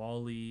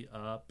 WALL-E,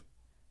 Up.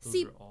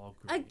 Those were all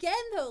great. Again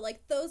though,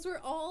 like those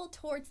were all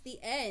towards the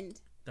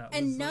end.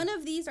 And none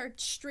of these are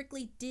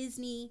strictly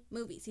Disney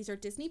movies. These are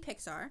Disney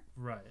Pixar.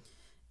 Right.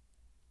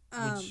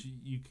 Which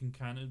you can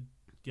kind of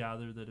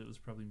gather that it was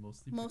probably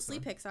mostly Pixar. Mostly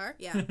Pixar,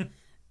 yeah.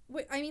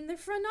 I mean, they're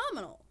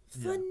phenomenal.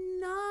 Yeah.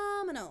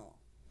 Phenomenal.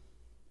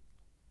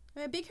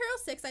 Big Hero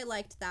 6, I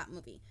liked that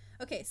movie.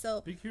 Okay,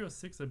 so... Big Hero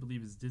 6, I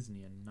believe, is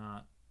Disney and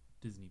not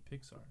Disney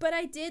Pixar. But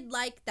I did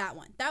like that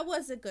one. That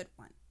was a good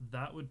one.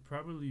 That would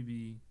probably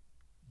be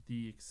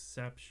the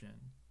exception,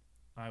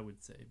 I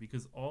would say.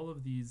 Because all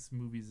of these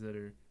movies that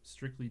are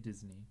strictly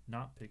Disney,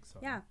 not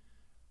Pixar,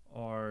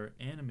 are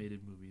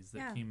animated movies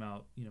that came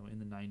out, in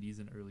the 90s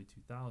and early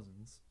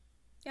 2000s.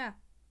 Yeah.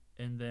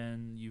 And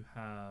then you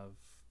have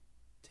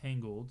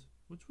Tangled,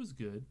 which was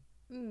good.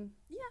 Yeah.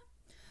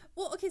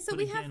 Well, okay, so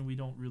we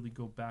don't really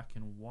go back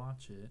and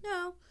watch it.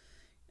 No.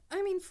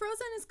 I mean,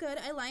 Frozen is good.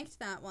 I liked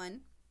that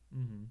one.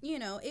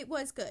 Mm-hmm. It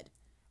was good.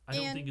 I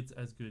don't think it's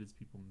as good as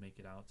people make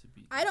it out to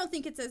be. I don't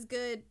think it's as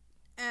good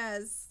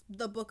as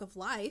The Book of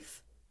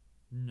Life.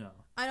 No.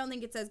 I don't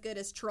think it's as good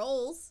as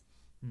Trolls.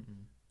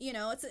 Mm-mm.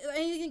 I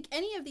think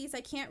any of these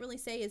I can't really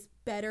say is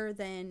better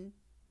than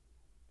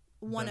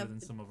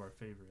some of our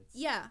favorites.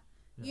 Yeah.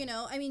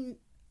 I mean,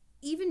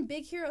 even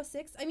Big Hero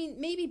 6. I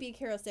mean, maybe Big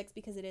Hero 6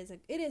 because it is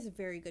a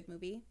very good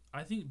movie.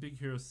 I think Big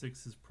Hero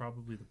 6 is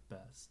probably the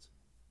best.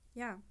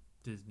 Yeah.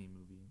 Disney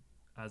movie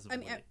as of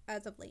late.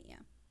 As of late, yeah.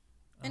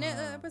 And it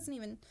wasn't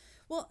even.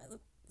 Well,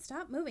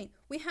 stop moving.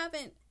 We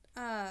haven't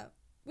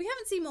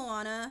seen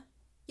Moana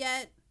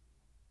yet.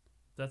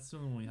 That's the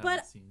one we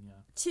haven't seen. Yeah.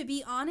 To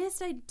be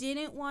honest, I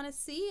didn't want to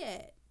see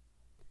it.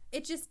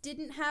 It just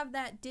didn't have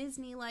that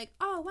Disney like,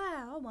 oh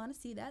wow, I want to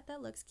see that.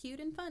 That looks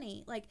cute and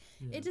funny. Like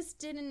it just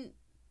didn't.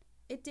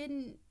 It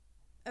didn't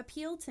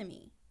appeal to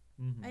me.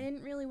 Mm-hmm. I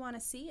didn't really want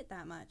to see it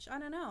that much. I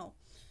don't know.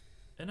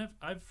 And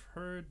I've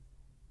heard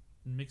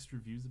mixed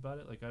reviews about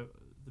it. Like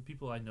the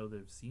people I know that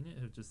have seen it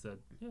have just said,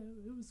 yeah,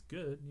 it was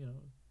good.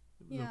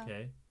 It was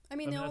okay. I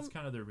mean that's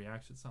kind of their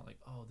reaction. It's not like,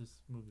 oh,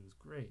 this movie was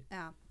great.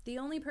 Yeah. The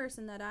only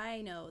person that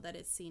I know that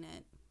has seen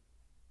it,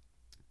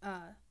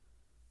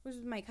 which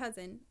was my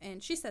cousin,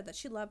 and she said that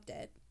she loved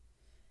it.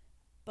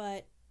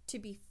 But to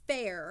be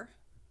fair,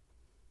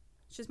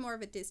 she's more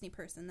of a Disney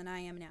person than I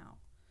am now.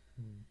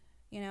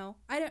 You know,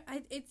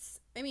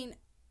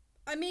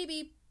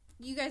 maybe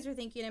you guys are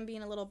thinking I'm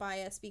being a little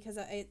biased because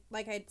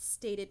like I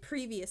stated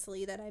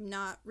previously, that I'm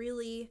not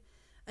really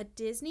a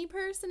Disney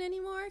person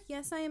anymore.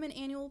 Yes, I am an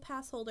annual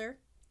pass holder,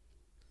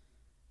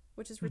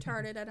 which is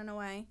retarded. I don't know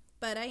why,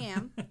 but I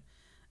am.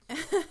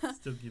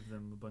 Still give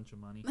them a bunch of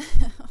money.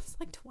 It's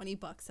like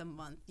 $20 a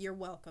month. You're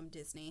welcome,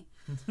 Disney.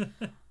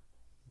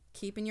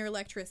 Keeping your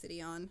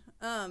electricity on.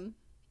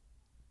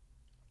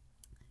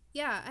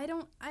 Yeah,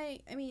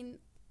 I mean,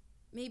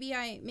 maybe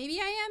I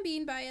am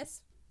being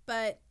biased,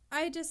 but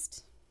I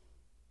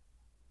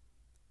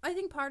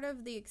think part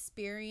of the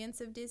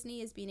experience of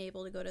Disney is being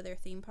able to go to their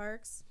theme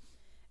parks,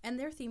 and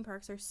their theme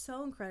parks are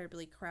so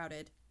incredibly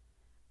crowded,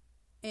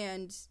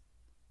 and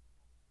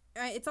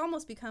it's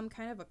almost become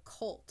kind of a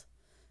cult.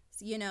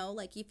 You know,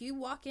 like if you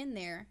walk in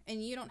there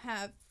and you don't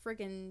have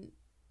friggin'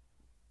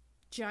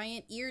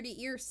 giant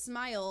ear-to-ear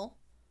smile,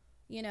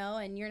 you know,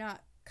 and you're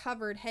not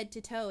covered head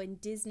to toe in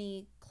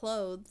Disney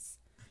clothes,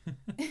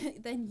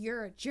 then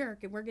you're a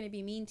jerk and we're going to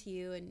be mean to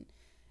you. And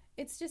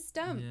it's just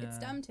dumb. Yeah. It's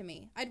dumb to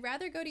me. I'd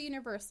rather go to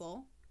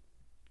Universal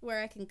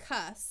where I can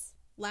cuss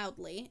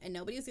loudly and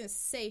nobody's going to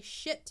say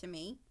shit to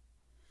me.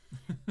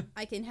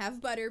 I can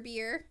have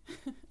butterbeer.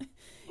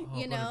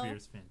 You know,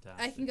 butterbeer's fantastic.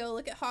 I can go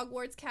look at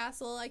Hogwarts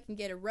Castle. I can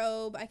get a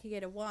robe. I can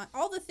get a wand.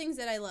 All the things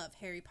that I love.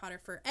 Harry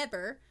Potter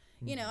forever.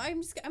 You know, I'm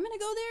going to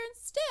go there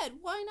instead.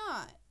 Why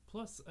not?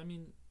 Plus, I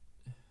mean,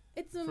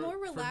 it's a more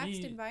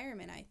relaxed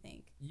environment, I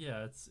think.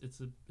 Yeah, it's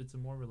a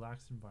more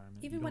relaxed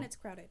environment. Even when it's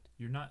crowded.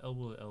 You're not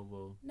elbow to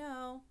elbow.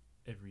 No.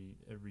 Every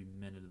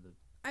minute of the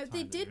time.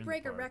 They did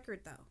break a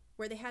record though,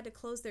 where they had to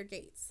close their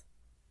gates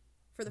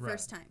for the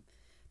first time.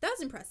 That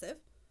was impressive.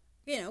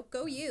 You know,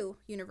 go you,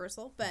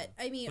 Universal. But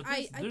I mean,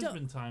 there's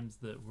been times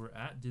that we're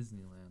at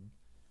Disneyland,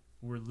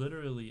 we're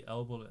literally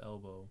elbow to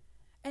elbow.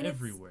 And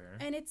everywhere,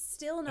 and it's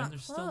still not and they're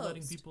closed. Still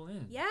letting people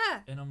in. Yeah,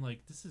 and I'm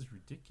like, this is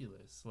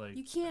ridiculous. Like,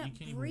 you can't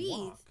breathe.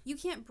 Even walk. You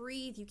can't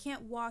breathe. You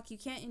can't walk. You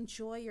can't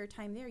enjoy your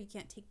time there. You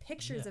can't take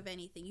pictures of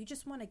anything. You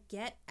just want to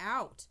get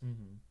out.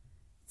 Mm-hmm.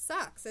 It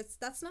sucks.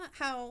 That's not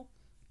how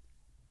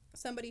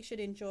somebody should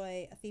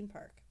enjoy a theme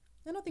park.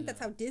 I don't think that's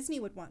how Disney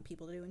would want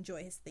people to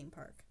enjoy his theme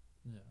park.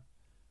 Yeah,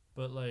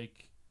 but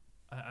like,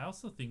 I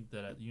also think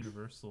that at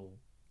Universal,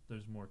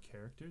 there's more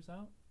characters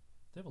out.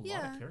 They have a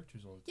lot of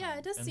characters all the time. Yeah,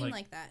 it does seem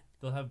like that.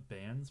 They'll have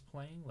bands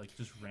playing, like,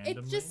 just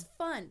randomly. It's just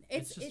fun.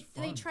 It's just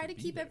fun. They try to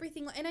keep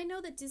everything... And I know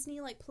that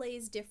Disney, like,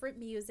 plays different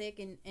music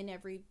in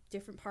every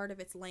different part of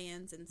its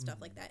lands and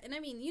stuff like that. And, I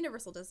mean,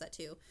 Universal does that,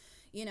 too.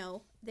 You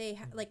know, they...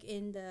 like,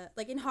 in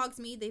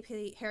Hogsmeade, they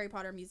play Harry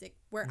Potter music,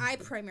 where I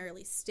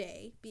primarily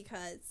stay,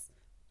 because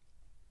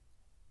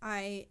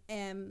I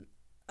am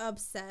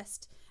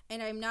obsessed.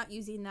 And I'm not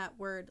using that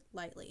word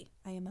lightly.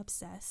 I am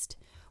obsessed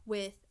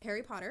with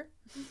Harry Potter.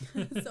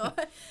 So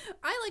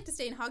I like to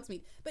stay in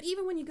Hogsmeade. But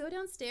even when you go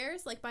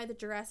downstairs, like by the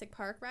Jurassic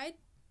Park ride,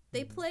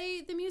 they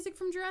play the music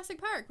from Jurassic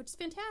Park, which is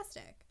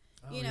fantastic.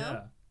 You know?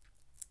 Yeah.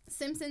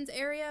 Simpsons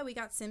area, we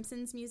got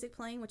Simpsons music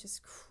playing, which is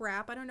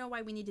crap. I don't know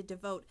why we need to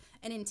devote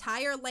an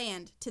entire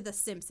land to the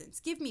Simpsons.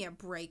 Give me a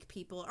break,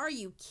 people. Are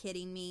you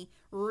kidding me?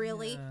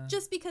 Really? Yeah.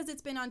 Just because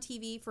it's been on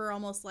TV for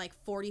almost like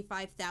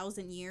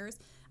 45,000 years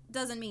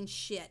doesn't mean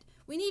shit.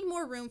 We need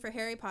more room for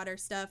Harry Potter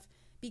stuff,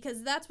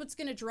 because that's what's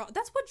going to draw...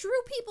 That's what drew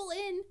people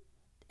in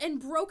and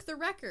broke the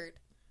record.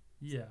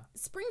 Yeah.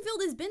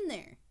 Springfield has been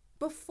there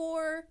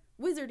before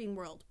Wizarding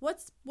World.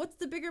 What's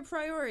the bigger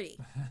priority?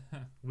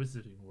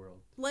 Wizarding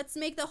World. Let's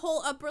make the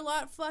whole upper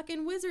lot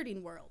fucking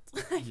Wizarding World.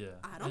 Yeah.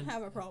 I don't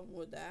have a problem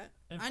with that.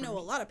 I know a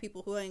lot of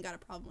people who ain't got a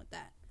problem with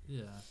that.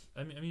 Yeah.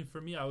 I mean,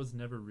 for me, I was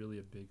never really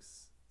a big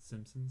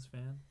Simpsons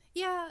fan.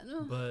 Yeah.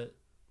 But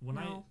when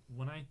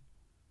I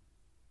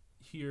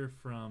hear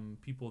from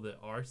people that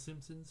are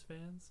Simpsons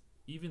fans,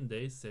 even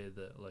they say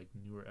that, like,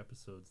 newer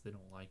episodes they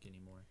don't like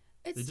anymore.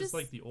 They just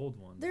like the old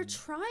ones. They're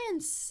trying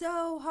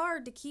so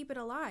hard to keep it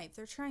alive.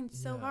 They're trying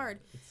so hard.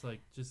 It's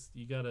like, just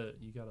you gotta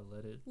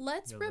let it.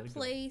 Let's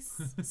replace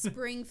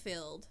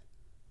Springfield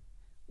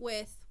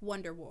with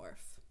Wonder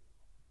Wharf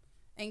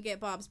and get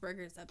Bob's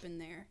Burgers up in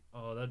there.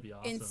 Oh, that'd be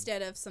awesome.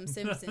 Instead of some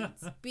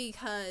Simpsons,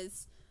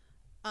 because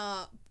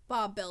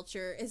Bob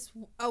Belcher is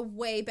a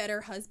way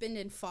better husband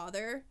and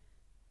father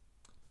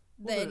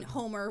than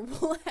Homer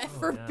will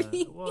ever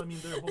be. Well, I mean,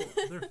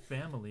 their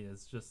family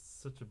is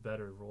just such a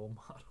better role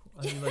model.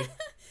 I mean, like,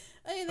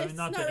 it's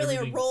not really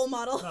a role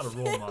model. Not a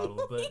role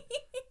model, but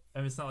I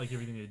mean, it's not like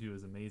everything they do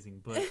is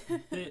amazing. But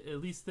at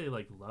least they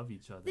like love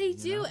each other. They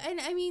do, and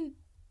I mean,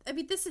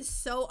 this is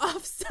so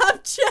off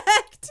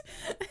subject.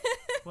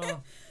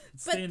 Well,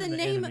 staying in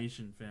the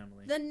animation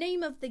family. The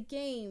name of the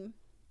game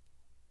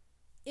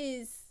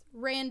is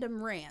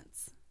Random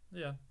Rants.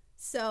 Yeah.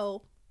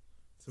 So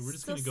we're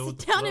just gonna go with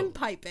the flow. Sit down flow. and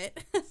pipe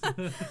it.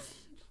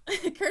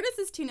 Curtis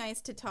is too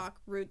nice to talk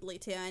rudely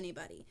to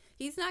anybody.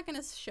 He's not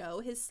gonna show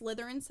his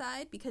Slytherin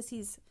side because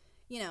he's,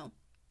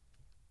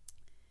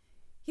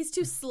 He's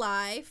too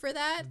sly for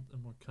that.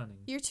 More cunning.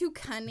 You're too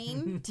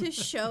cunning to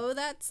show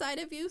that side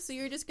of you, so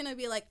you're just going to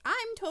be like,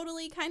 I'm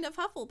totally kind of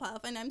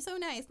Hufflepuff, and I'm so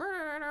nice.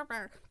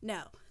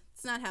 No,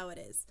 it's not how it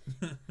is.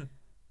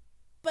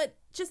 But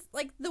just,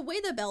 like, the way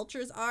the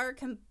Belchers are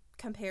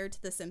compared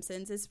to the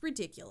Simpsons is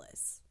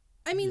ridiculous.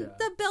 I mean,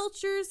 the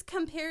Belchers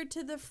compared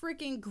to the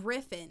freaking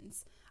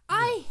Griffins.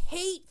 I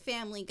hate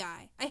Family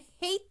Guy. I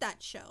hate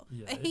that show.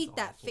 Yeah, I hate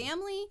that awful.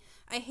 family.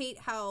 I hate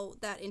how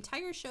that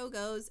entire show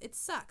goes. It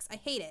sucks. I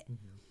hate it.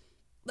 Mm-hmm.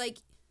 Like,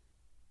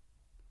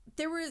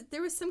 there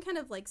was some kind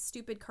of, like,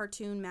 stupid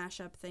cartoon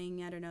mashup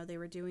thing. I don't know. They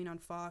were doing on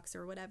Fox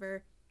or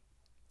whatever.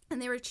 And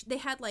they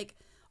had, like,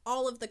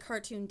 all of the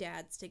cartoon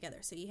dads together.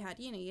 So you had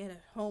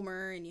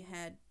Homer, and you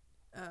had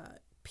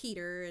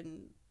Peter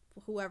and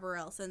whoever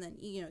else. And then,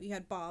 you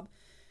had Bob.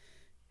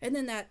 And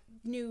then that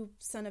new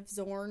Son of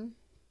Zorn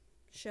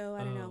show,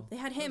 I don't know. They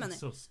had him on there.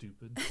 So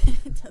stupid.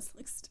 It does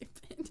look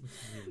stupid. It's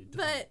really dumb.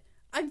 But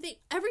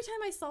every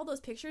time I saw those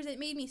pictures, it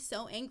made me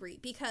so angry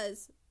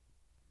because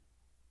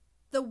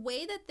the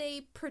way that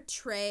they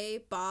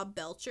portray Bob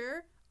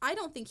Belcher, I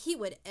don't think he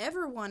would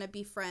ever want to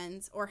be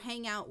friends or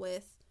hang out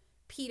with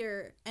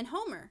Peter and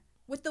Homer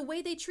with the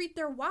way they treat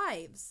their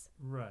wives.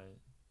 Right.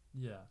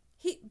 Yeah.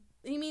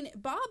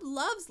 Bob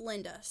loves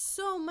Linda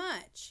so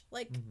much,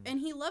 like,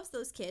 and he loves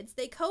those kids.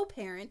 They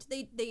co-parent.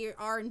 They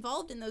are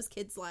involved in those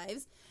kids'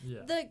 lives.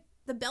 Yeah.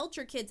 The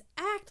Belcher kids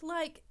act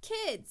like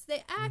kids.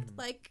 They act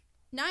like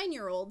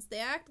 9-year-olds. They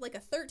act like a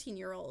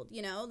 13-year-old.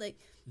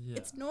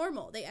 It's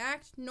normal. They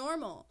act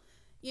normal.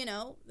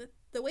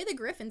 The way the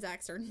Griffins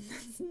act are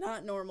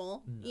not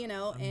normal.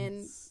 No,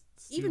 and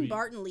even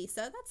Bart and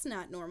Lisa, that's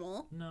not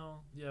normal.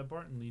 No, yeah,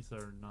 Bart and Lisa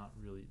are not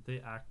really.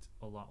 They act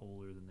a lot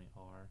older than they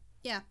are.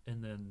 Yeah.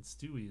 And then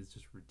Stewie is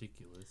just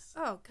ridiculous.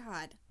 Oh,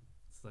 God.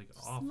 It's like just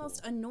awful. The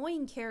most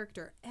annoying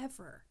character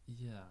ever.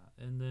 Yeah.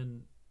 And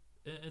then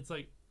it's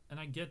like, and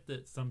I get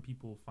that some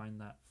people find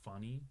that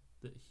funny,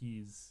 that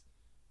he's,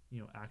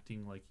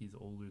 acting like he's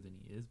older than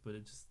he is, but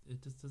it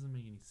just doesn't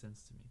make any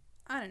sense to me.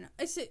 I don't know.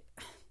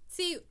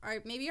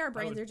 Maybe our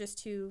brains are just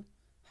too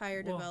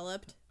higher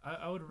developed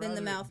I would rather than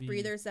the mouth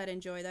breathers that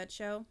enjoy that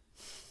show.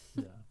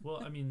 Yeah.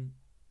 Well, I mean,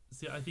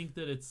 I think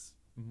that it's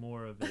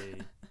more of a...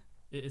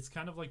 It's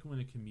kind of like when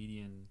a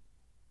comedian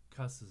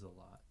cusses a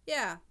lot.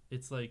 Yeah.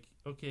 It's like,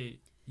 okay,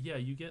 yeah,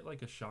 you get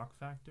like a shock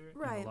factor.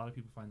 Right. And a lot of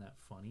people find that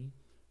funny,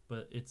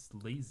 but it's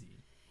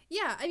lazy.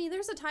 Yeah, I mean,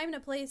 there's a time and a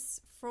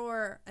place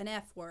for an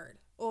F word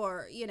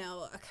or,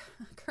 a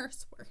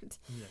curse word.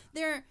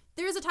 Yeah.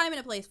 There's a time and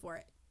a place for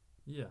it.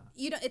 Yeah.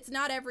 It's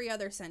not every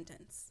other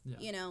sentence.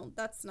 Yeah.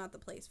 That's not the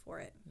place for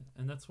it.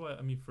 And that's why,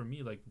 I mean, for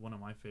me, like, one of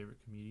my favorite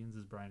comedians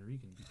is Brian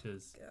Regan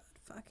because... God,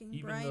 fucking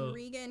Brian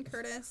Regan,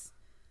 Curtis.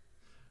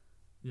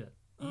 Yeah.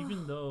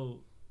 Even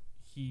though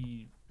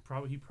he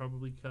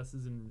probably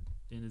cusses in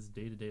his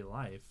day-to-day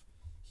life,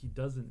 he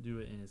doesn't do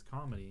it in his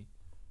comedy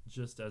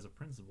just as a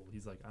principle.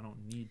 He's like, I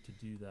don't need to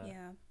do that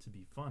to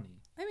be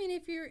funny. I mean,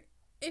 if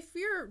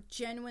you're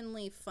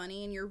genuinely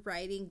funny and you're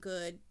writing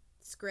good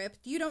script,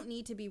 you don't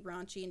need to be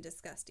raunchy and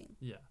disgusting.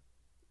 Yeah.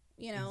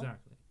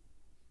 Exactly.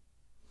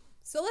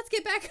 So let's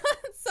get back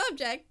on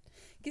subject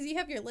because you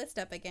have your list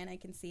up again. I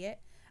can see it.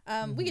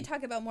 We could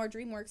talk about more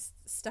DreamWorks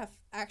stuff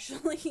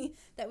actually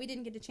that we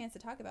didn't get a chance to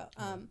talk about.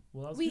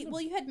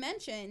 You had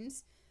mentioned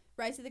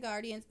Rise of the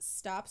Guardians.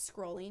 Stop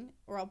scrolling,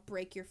 or I'll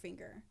break your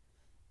finger.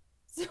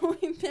 So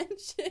we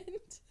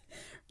mentioned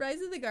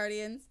Rise of the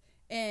Guardians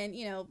and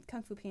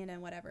Kung Fu Panda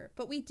and whatever,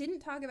 but we didn't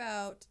talk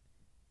about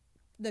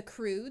the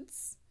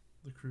Croods.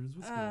 The Croods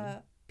was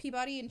good.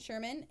 Peabody and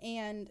Sherman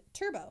and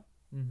Turbo.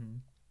 Mm-hmm.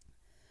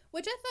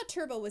 Which I thought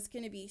Turbo was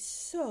going to be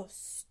so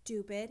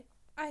stupid.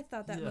 I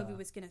thought that movie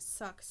was going to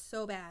suck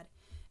so bad.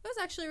 It was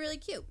actually really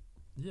cute.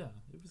 Yeah,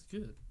 it was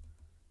good.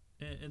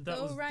 And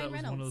that was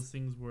one of those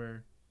things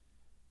where,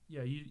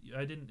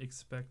 I didn't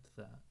expect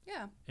that.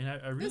 Yeah. And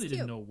I really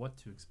didn't know what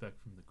to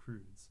expect from the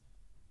Croods.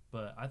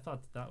 But I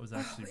thought that was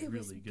actually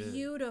really good.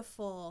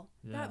 Beautiful.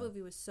 Yeah. That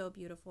movie was so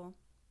beautiful.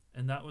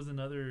 And that was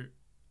another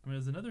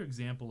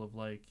example of,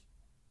 like,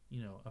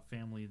 a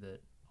family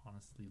that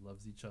honestly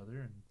loves each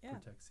other and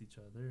protects each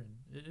other.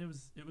 And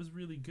it was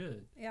really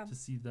good to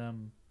see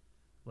them,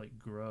 like,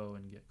 grow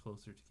and get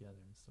closer together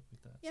and stuff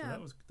like that. Yeah.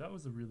 So that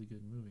was a really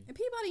good movie. And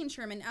Peabody and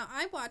Sherman,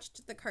 I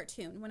watched the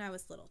cartoon when I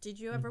was little. Did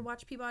you ever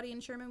watch Peabody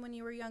and Sherman when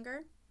you were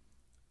younger?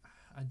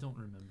 I don't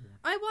remember.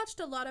 I watched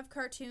a lot of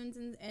cartoons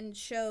and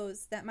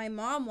shows that my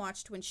mom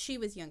watched when she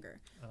was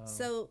younger.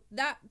 So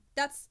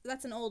that's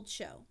an old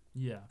show.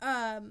 Yeah.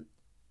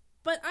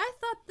 But I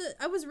thought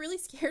I was really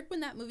scared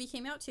when that movie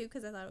came out too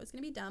because I thought it was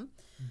going to be dumb.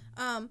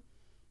 Mm-hmm.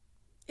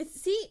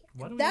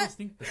 Why do we always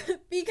think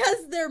that?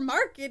 Because they're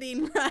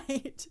marketing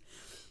right.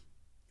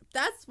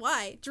 That's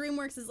why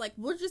DreamWorks is like,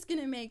 we're just going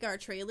to make our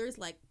trailers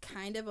like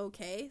kind of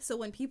okay. So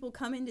when people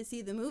come in to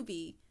see the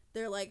movie,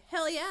 they're like,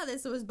 hell yeah,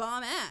 this was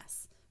bomb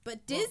ass.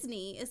 But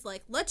Disney is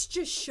like, let's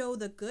just show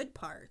the good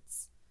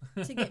parts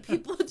to get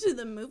people to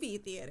the movie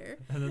theater.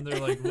 And then they're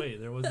like,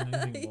 wait, there wasn't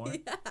anything more?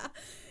 Yeah.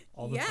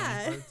 All the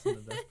funny parts and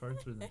the best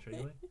parts were in the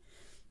trailer?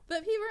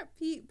 But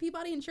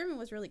Peabody and Sherman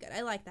was really good.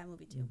 I like that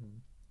movie too. Mm-hmm.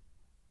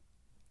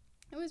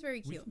 It was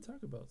very cute. We can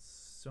talk about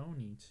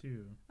Sony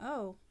too.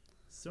 Oh.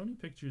 Sony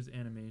Pictures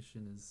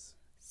Animation is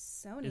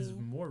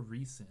more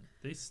recent.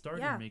 They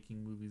started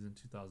making movies in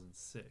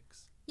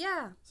 2006.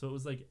 Yeah. So it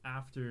was like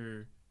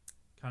after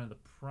kind of the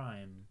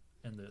prime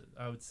and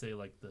I would say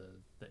like the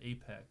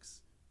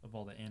apex of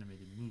all the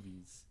animated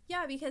movies.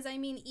 Yeah, because I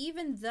mean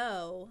even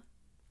though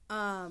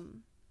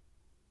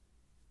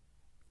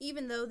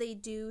they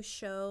do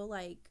show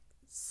like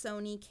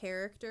Sony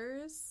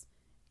characters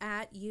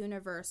at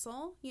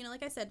Universal, you know,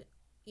 like I said,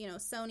 you know,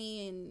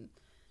 Sony and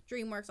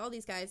DreamWorks, all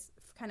these guys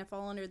kind of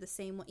fall under the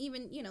same one.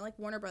 Even, you know, like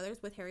Warner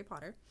Brothers with Harry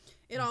Potter.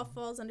 It all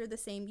falls under the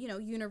same, you know,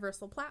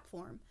 Universal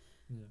platform.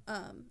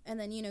 Yeah. And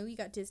then, you know, you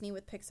got Disney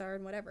with Pixar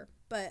and whatever.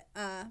 But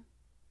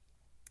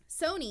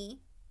Sony,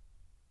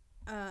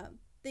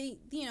 they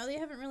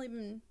haven't really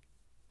been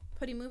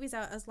putting movies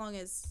out as long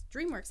as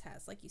DreamWorks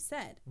has, like you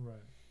said. Right.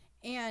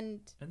 And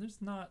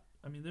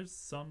there's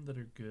some that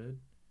are good.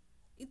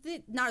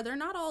 They're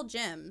not all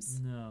gems.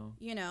 No.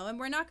 You know, and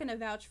we're not going to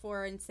vouch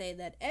for and say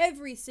that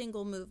every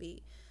single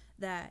movie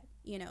that,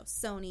 you know,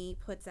 Sony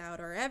puts out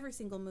or every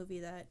single movie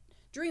that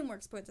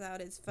DreamWorks puts out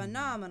is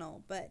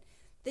phenomenal. But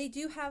they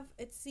do have,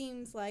 it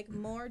seems like,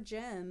 more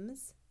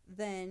gems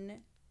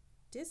than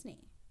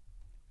Disney.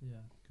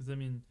 Yeah. Because, I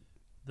mean,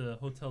 the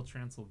Hotel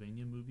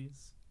Transylvania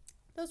movies.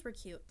 Those were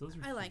cute.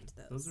 I liked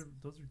those.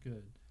 Those are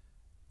good.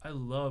 I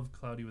love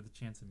Cloudy with a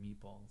Chance of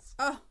Meatballs.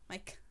 Oh, my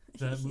God.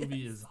 That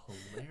movie is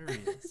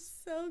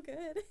hilarious. So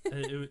good.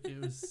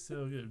 It was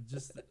so good.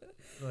 Just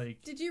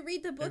like. Did you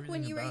read the book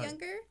when you were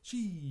younger?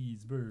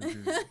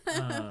 Cheeseburger.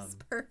 That's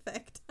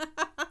perfect.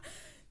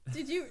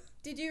 Did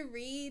you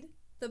read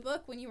the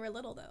book when you were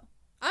little though?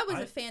 I was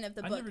a fan of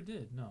the book. I never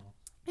did. No.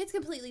 It's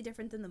completely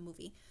different than the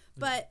movie,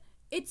 but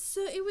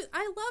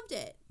I loved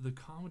it. The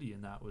comedy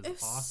in that was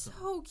awesome.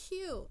 So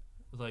cute.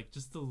 Like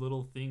just the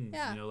little things,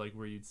 you know, like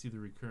where you'd see the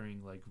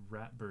recurring like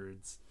rat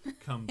birds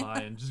come by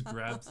and just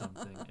grab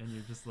something, and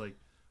you're just like,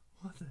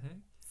 what the heck?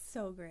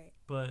 So great.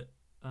 But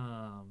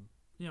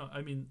you know,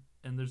 I mean,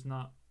 and there's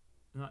not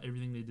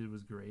everything they did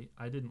was great.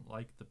 I didn't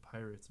like the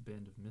Pirates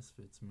Band of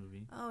Misfits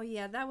movie. Oh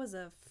yeah, that was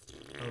a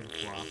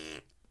flop.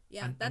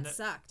 Yeah, that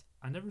sucked.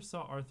 I never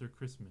saw Arthur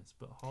Christmas,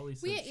 but Holly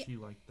said she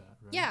liked that,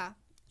 right? Yeah.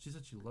 She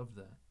said she loved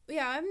that.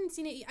 Yeah, I haven't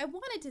seen it. I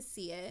wanted to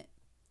see it.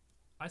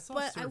 I saw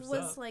Surf's Up. I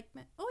was like,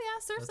 oh yeah,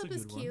 Surf's Up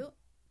is cute. One.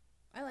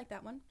 I like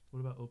that one.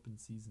 What about Open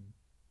Season?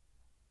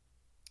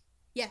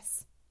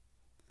 Yes.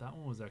 That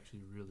one was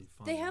actually really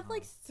fun. They have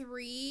like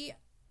 3,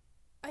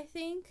 I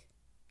think.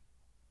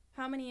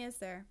 How many is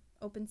there?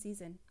 Open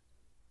Season?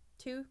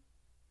 2?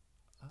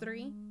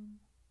 3? I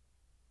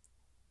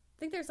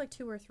think there's like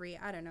 2 or 3.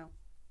 I don't know.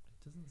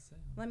 It doesn't say.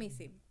 Let me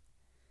see.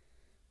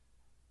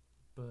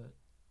 But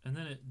and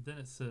then it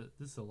says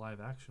this is a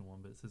live action one,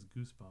 but it says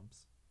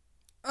Goosebumps.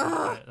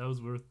 That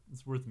was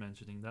worth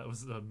mentioning. That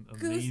was an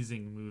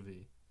amazing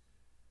movie.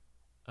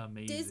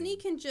 Amazing. Disney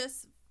can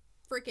just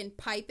freaking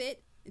pipe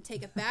it and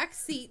take a back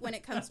seat when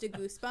it comes to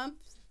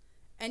Goosebumps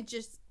and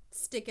just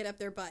stick it up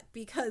their butt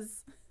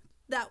because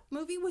that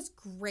movie was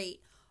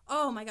great.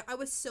 Oh my God. I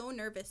was so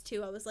nervous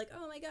too. I was like,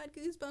 oh my God,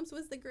 Goosebumps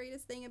was the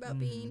greatest thing about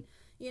being,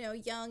 you know,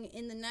 young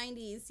in the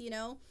 90s, you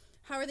know.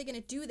 How are they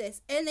going to do this?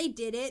 And they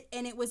did it,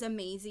 and it was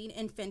amazing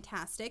and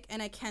fantastic,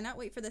 and I cannot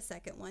wait for the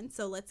second one,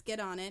 so let's get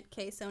on it.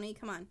 Okay, Sony,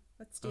 come on.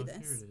 Let's do this.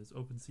 Here it is.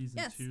 Open Season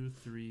 2,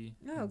 3,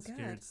 and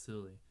Scared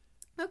Silly.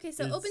 Okay,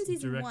 so Open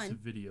Season 1.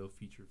 Direct-to-video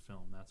feature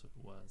film, that's what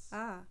it was.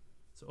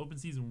 So Open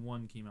Season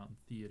 1 came out in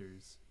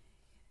theaters.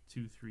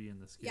 2, 3,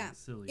 and the Scared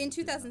Silly. In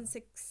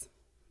 2006.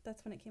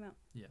 That's when it came out.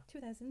 Yeah.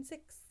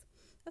 2006.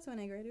 That's when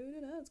I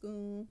graduated high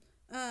school.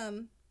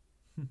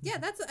 Yeah,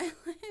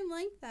 I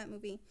liked that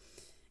movie.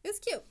 It was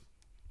cute.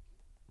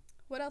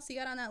 What else you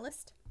got on that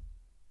list?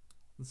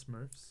 The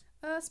Smurfs.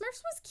 Smurfs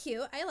was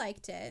cute. I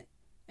liked it.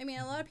 I mean,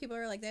 a lot of people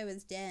are like, that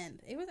was dumb.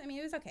 It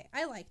was okay.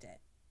 I liked it.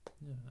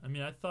 Yeah. I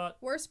mean, I thought...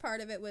 Worst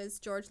part of it was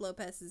George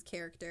Lopez's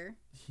character.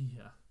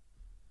 Yeah.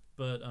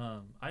 But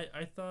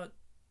I thought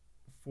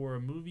for a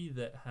movie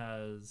that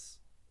has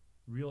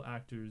real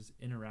actors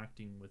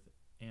interacting with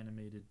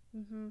animated...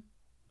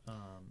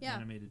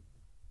 Animated...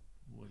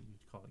 What do you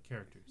call it?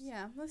 Characters.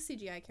 Yeah, with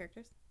CGI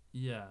characters.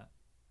 Yeah.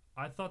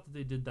 I thought that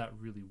they did that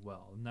really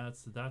well, and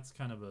that's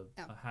kind of a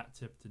hat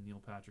tip to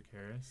Neil Patrick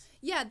Harris.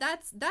 Yeah,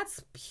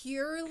 that's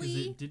purely...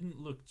 Because it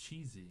didn't look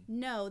cheesy.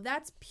 No,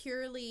 that's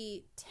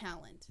purely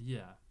talent.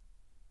 Yeah.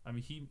 I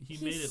mean, he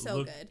made it so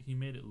look... Good. He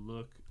made it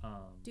look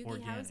Doogie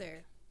organic.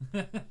 Howser.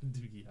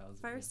 Doogie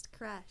Howser. First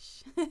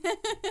crush.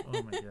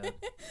 Oh my God.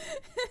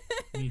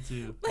 Me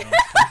too.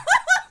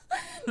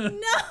 No!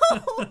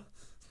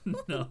 No.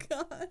 Oh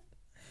God.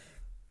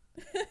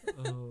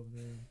 Oh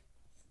man.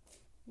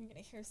 You're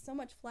going to hear so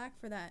much flack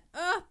for that.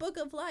 Book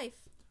of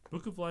Life.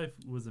 Book of Life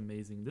was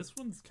amazing. This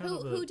one's kind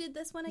of Who did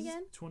this one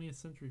again? 20th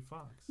Century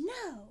Fox.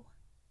 No.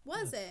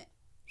 Was it?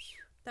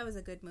 That was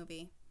a good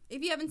movie.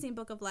 If you haven't seen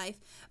Book of Life,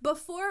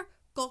 before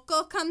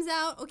Coco comes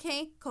out,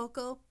 okay?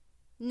 Coco.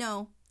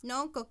 No,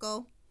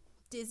 Coco.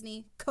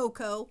 Disney.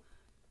 Coco.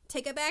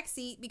 take a back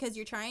seat because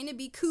you're trying to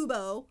be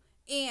Kubo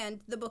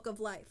and the Book of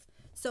Life.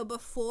 So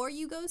before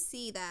you go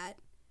see that,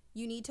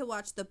 you need to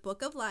watch the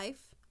Book of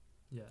Life.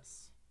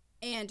 Yes.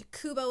 And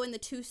Kubo and the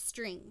Two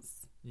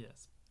Strings.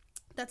 Yes.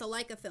 That's a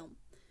Laika film.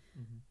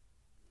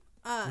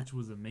 Which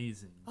was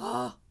amazing.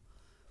 Oh,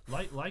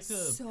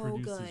 Laika so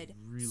produces good.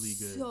 really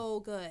good. So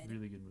good.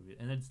 Really good movie.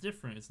 And it's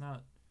different. It's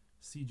not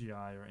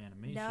CGI or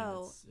animation.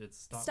 No.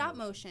 It's stop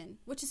motion,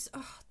 which is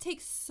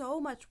takes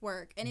so much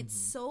work, and it's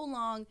so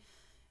long.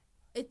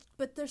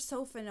 But they're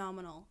so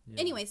phenomenal. Yeah.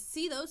 Anyways,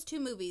 see those 2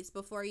 movies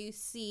before you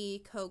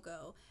see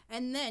Coco,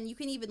 and then you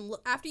can even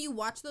look after you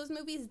watch those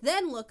movies.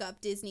 Then look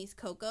up Disney's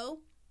Coco.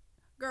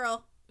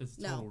 Girl, it's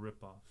a total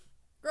ripoff.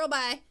 Girl,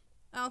 bye.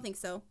 I don't think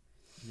so.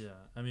 Yeah,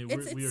 I mean,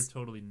 we are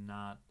totally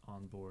not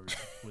on board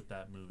with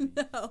that movie.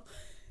 No.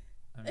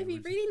 I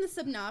mean, reading the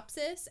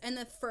synopsis and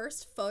the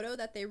first photo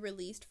that they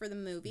released for the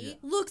movie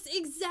looks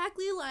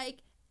exactly like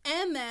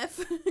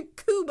MF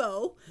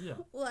Kubo. Yeah.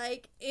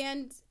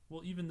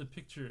 Well, even the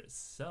picture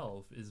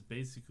itself is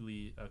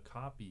basically a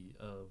copy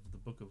of the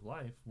Book of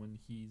Life when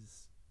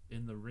he's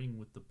in the ring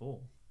with the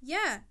bull.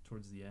 Yeah.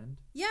 Towards the end.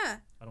 Yeah.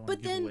 I don't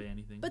want to give away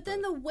anything. But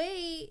then the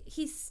way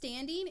he's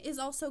standing is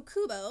also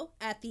Kubo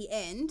at the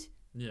end.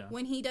 Yeah.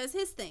 When he does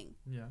his thing.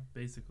 Yeah,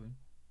 basically.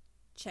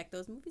 Check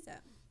those movies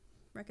out.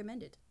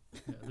 Recommended.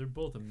 Yeah, they're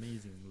both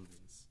amazing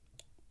movies.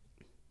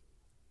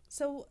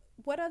 So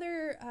what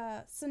other...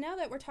 so now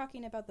that we're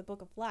talking about the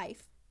Book of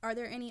Life, are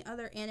there any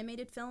other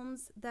animated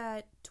films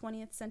that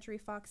 20th Century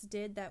Fox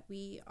did that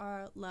we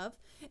love?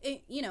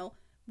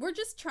 We're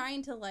just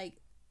trying to,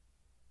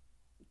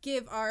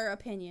 give our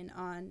opinion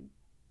on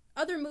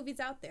other movies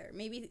out there.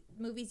 Maybe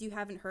movies you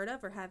haven't heard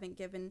of or haven't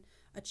given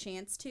a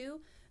chance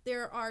to.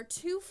 There are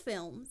 2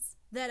 films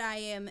that I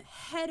am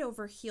head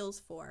over heels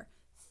for.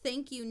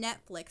 Thank you,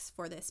 Netflix,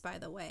 for this, by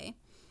the way.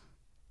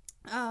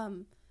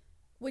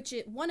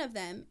 One of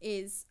them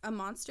is A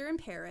Monster in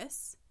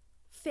Paris.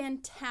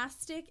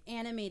 Fantastic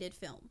animated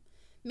film.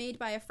 Made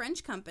by a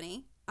French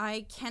company.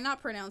 I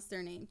cannot pronounce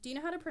their name. Do you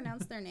know how to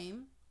pronounce their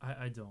name?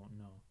 I don't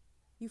know.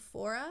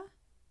 Euphoria?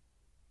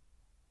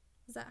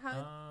 Is that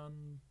how...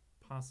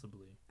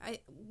 Possibly.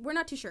 We're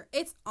not too sure.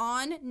 It's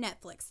on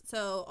Netflix.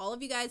 So all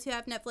of you guys who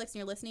have Netflix and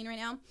you're listening right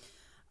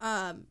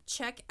now,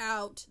 check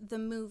out the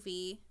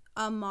movie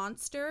A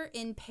Monster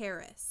in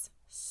Paris.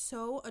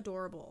 So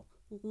adorable.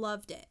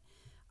 Loved it.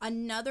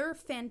 Another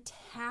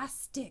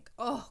fantastic.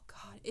 Oh,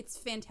 God. It's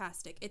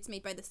fantastic. It's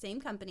made by the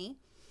same company.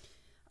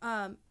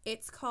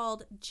 It's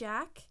called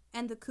Jack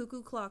and the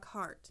Cuckoo Clock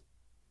Heart.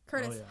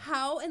 Curtis,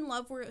 how in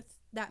love with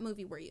that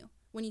movie were you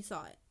when you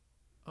saw it?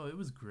 Oh, it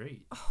was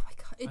great. Oh my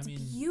God, it's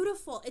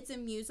beautiful. It's a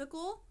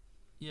musical.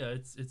 Yeah,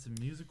 it's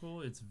a musical.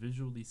 It's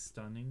visually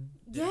stunning.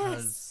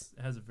 Yes.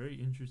 It has a very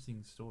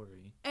interesting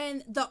story.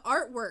 And the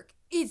artwork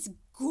is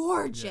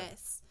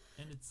gorgeous.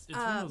 Yeah. And it's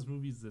one of those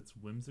movies that's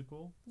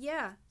whimsical.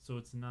 Yeah. So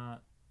it's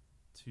not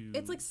too...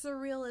 It's like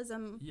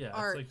surrealism art. Yeah,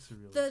 it's like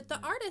surrealism. The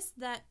artist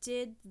that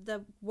did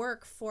the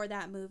work for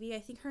that movie, I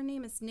think her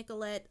name is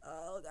Nicolette...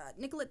 Oh, God.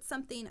 Nicolette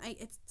something.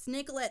 It's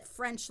Nicolette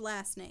French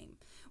last name,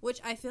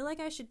 which I feel like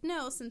I should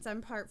know since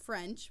I'm part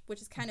French,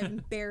 which is kind of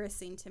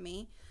embarrassing to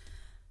me.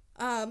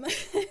 But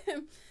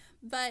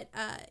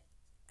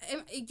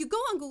you go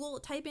on Google,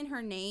 type in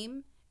her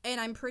name,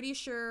 and I'm pretty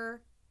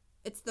sure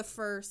it's the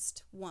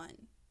first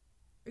one.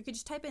 Or you could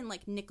just type in,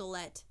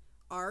 Nicolette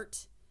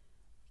art,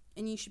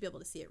 and you should be able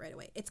to see it right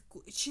away.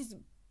 She's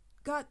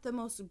got the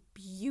most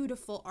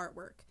beautiful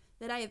artwork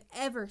that I have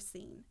ever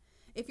seen.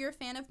 If you're a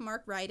fan of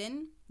Mark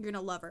Ryden, you're going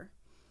to love her.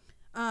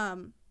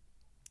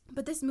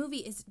 But this movie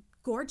is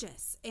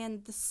gorgeous,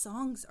 and the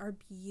songs are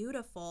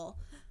beautiful.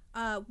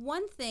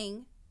 One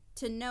thing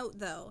to note,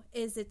 though,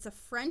 is it's a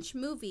French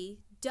movie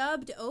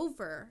dubbed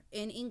over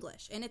in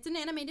English, and it's an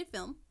animated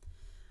film.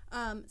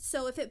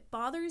 So if it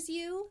bothers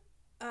you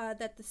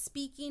that the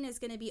speaking is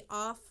going to be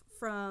off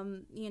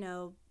from,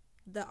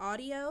 the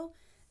audio,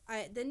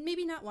 then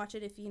maybe not watch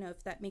it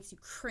if that makes you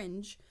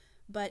cringe.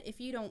 But if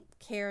you don't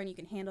care and you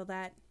can handle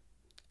that,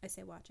 I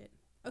say watch it.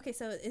 Okay,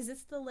 so is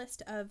this the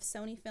list of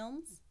Sony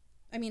films?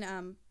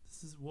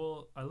 This is,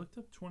 I looked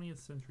up 20th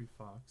Century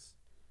Fox.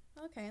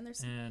 Okay, and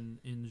there's... And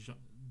in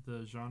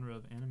the genre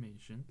of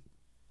animation.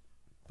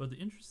 But the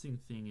interesting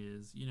thing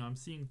is, I'm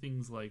seeing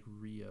things like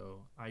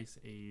Rio, Ice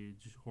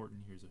Age,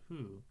 Horton Hears a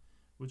Who,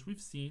 which we've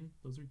seen.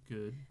 Those are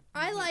good.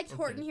 I liked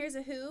Horton Hears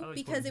a Who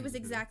because it was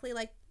exactly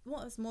like...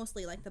 Well, it was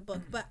mostly like the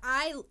book, but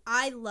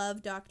I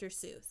love Dr.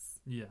 Seuss.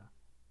 Yeah.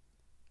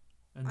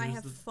 And I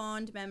have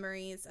fond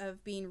memories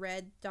of being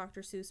read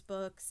Dr. Seuss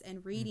books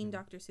and reading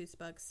Dr. Seuss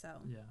books,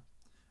 so... Yeah.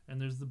 And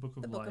there's the Book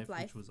of Life,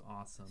 which was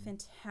awesome.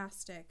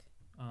 Fantastic.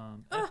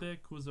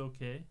 Epic was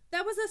okay.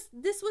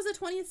 This was a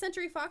 20th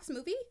Century Fox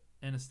movie?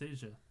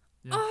 Anastasia.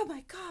 Yeah. Oh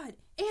my God,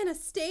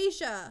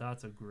 Anastasia.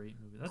 That's a great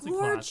movie. That's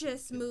gorgeous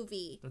a classic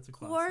movie. That's a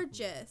classic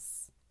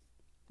gorgeous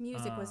movie.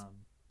 Music was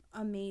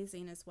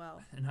amazing as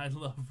well. And I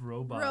love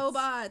Robots.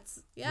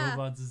 Robots, yeah.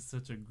 Robots is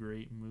such a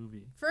great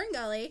movie.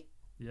 Ferngully.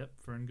 Yep,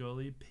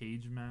 Ferngully,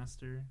 Page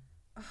Master.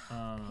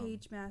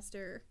 Page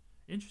Master.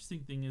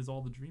 Interesting thing is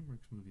all the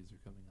DreamWorks movies are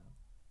coming out.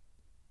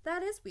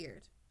 That is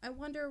weird. I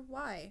wonder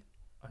why.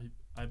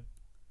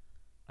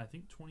 I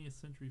think 20th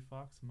Century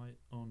Fox might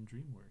own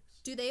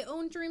DreamWorks. Do they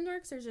own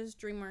DreamWorks, or does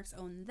DreamWorks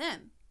own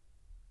them?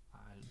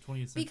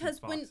 20th Century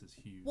Fox is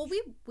huge. Well,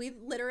 we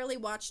literally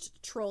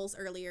watched Trolls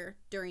earlier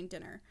during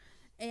dinner.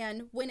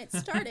 And when it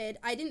started,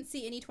 I didn't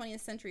see any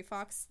 20th Century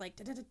Fox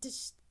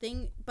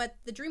thing, but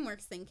the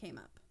DreamWorks thing came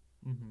up.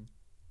 Mm-hmm.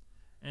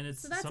 And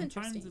it's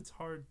sometimes it's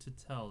hard to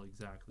tell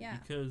exactly. Yeah.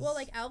 Because well,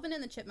 like Alvin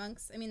and the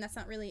Chipmunks, I mean, that's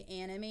not really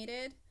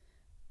animated.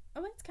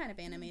 Oh, it's kind of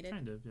animated.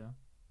 Kind of, yeah.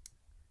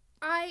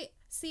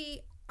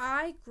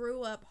 I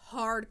grew up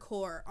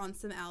hardcore on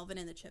some Alvin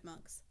and the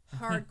Chipmunks.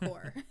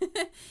 Hardcore.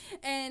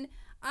 And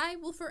I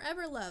will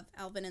forever love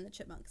Alvin and the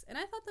Chipmunks. And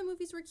I thought the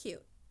movies were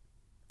cute.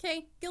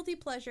 Okay, guilty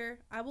pleasure.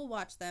 I will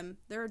watch them.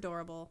 They're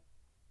adorable.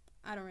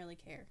 I don't really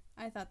care.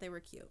 I thought they were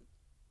cute.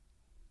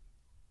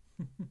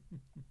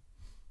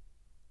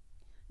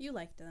 You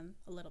liked them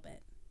a little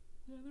bit.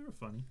 Yeah, they were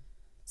funny.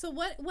 So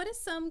what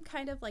is some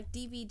kind of like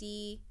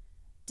DVD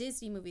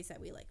Disney movies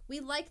that we like? We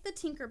like the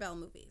Tinkerbell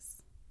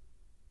movies,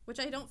 which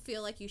I don't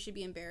feel like you should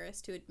be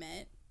embarrassed to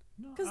admit.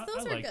 Because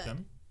those are good.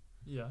 Them.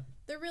 Yeah.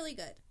 They're really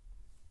good.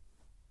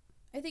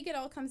 I think it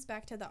all comes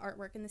back to the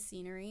artwork and the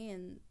scenery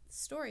and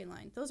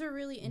storyline. Those are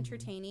really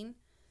entertaining.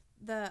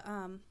 The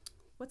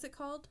what's it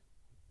called?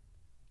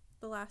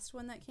 The last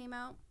one that came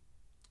out?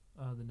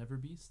 The Never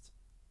Beast.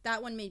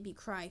 That one made me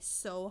cry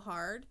so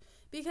hard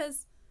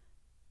because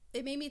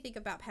it made me think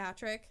about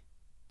Patrick.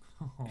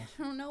 Oh.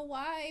 I don't know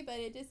why, but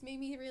it just made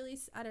me really,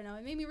 I don't know,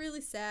 it made me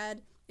really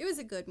sad. It was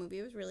a good movie.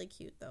 It was really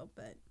cute though,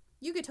 but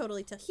you could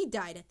totally tell he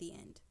died at the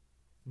end.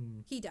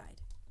 He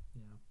died.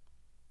 Yeah.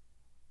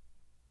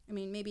 I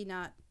mean, maybe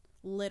not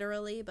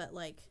literally, but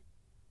like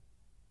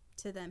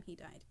to them he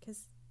died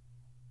because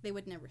they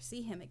would never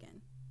see him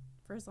again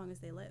for as long as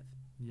they live.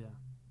 Yeah.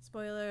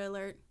 Spoiler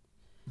alert.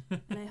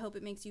 And I hope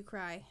it makes you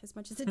cry as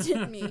much as it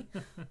did me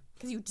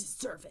because you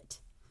deserve it.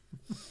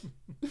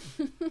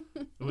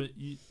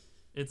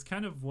 It's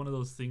kind of one of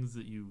those things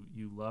that you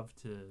love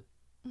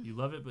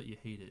it, but you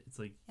hate it. It's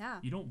like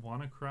you don't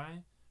want to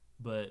cry,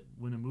 but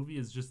when a movie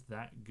is just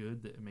that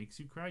good that it makes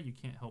you cry, you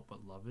can't help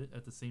but love it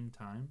at the same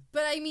time.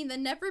 But I mean, The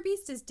Never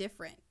Beast is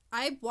different.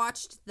 I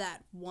watched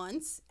that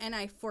once, and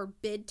I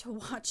forbid to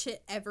watch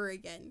it ever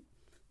again.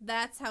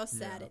 That's how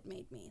sad it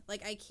made me.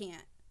 Like, I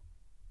can't.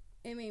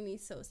 It made me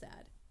so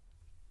sad.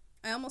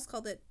 I almost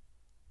called it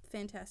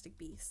Fantastic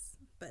Beasts,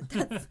 but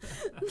that's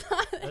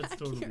not That's accurate.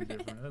 Totally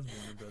different. That's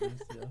Warner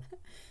Brothers,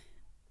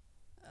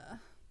 yeah.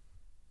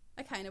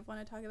 I kind of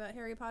want to talk about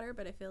Harry Potter,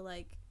 but I feel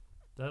like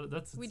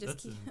that's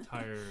an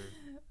entire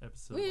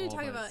episode. We need to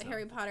talk about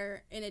Harry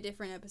Potter in a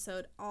different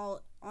episode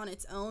all on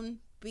its own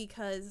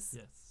because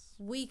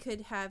we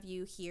could have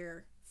you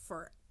here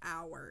for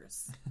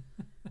hours.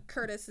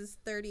 Curtis's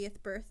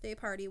 30th birthday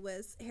party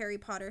was Harry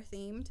Potter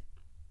themed.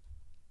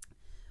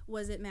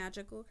 Was it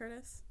magical,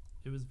 Curtis?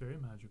 It was very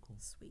magical.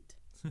 Sweet.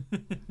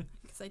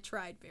 Because I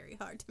tried very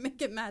hard to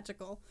make it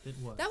magical. It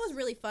was. That was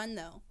really fun,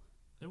 though.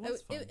 It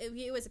was fun.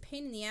 It was a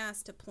pain in the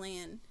ass to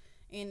plan,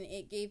 and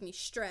it gave me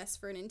stress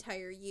for an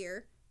entire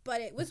year. But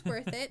it was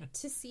worth it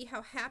to see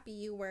how happy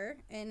you were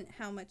and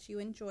how much you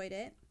enjoyed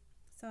it.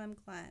 So I'm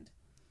glad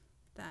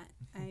that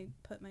I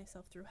put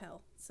myself through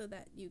hell so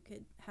that you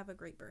could have a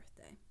great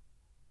birthday.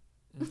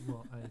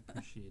 Well, I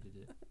appreciated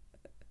it.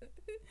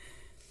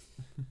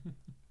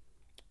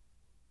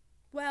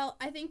 Well,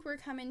 I think we're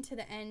coming to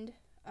the end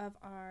of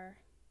our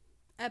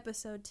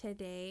episode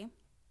today.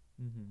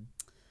 Mm-hmm.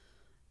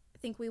 I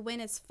think we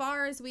went as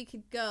far as we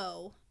could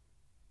go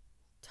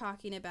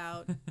talking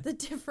about the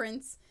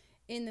difference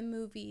in the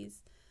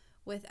movies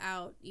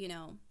without,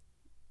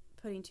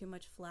 putting too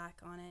much flack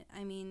on it.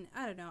 I mean,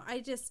 I don't know.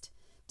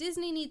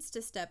 Disney needs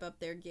to step up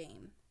their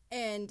game.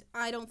 And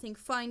I don't think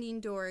Finding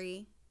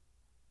Dory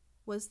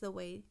was the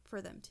way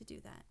for them to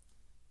do that.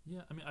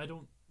 Yeah, I mean,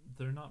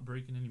 they're not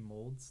breaking any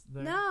molds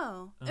there.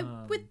 No.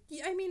 And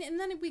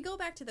then we go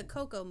back to the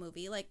Coco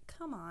movie. Like,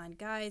 come on,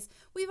 guys.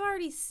 We've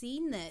already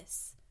seen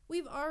this.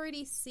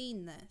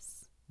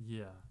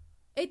 Yeah.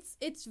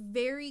 It's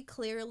very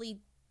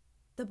clearly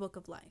the Book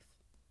of Life.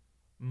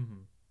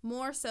 Mm-hmm.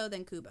 More so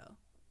than Kubo.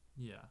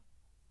 Yeah.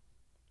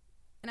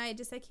 And I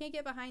can't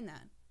get behind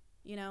that,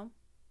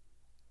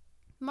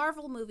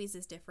 Marvel movies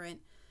is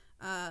different.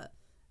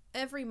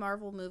 Every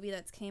Marvel movie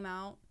that's came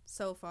out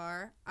so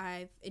far,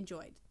 I've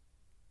enjoyed.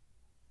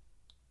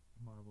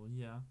 Marvel,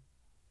 yeah.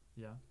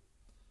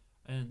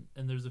 And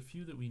there's a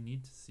few that we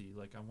need to see.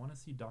 Like, I want to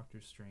see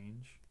Doctor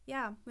Strange.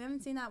 Yeah, we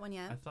haven't seen that one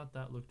yet. I thought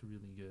that looked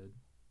really good.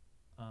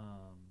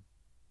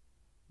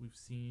 We've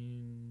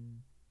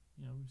seen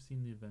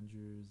the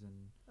Avengers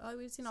and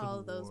we've seen Civil all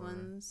of those War.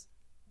 ones.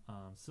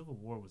 Civil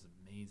War was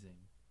amazing.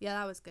 Yeah,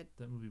 that was good.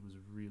 That movie was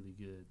really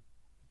good.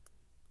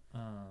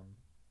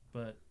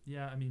 But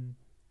yeah, I mean,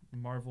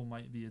 Marvel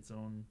might be its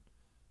own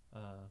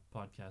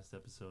podcast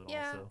episode.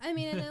 Yeah, also. I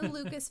mean, and then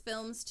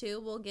Lucasfilms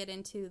too. We'll get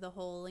into the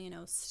whole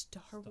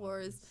Star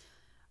Wars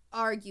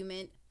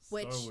argument.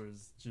 Star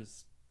Wars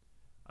just,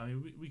 I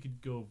mean, we can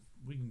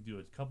do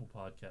a couple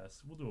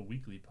podcasts. We'll do a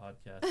weekly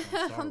podcast on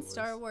Star on Wars.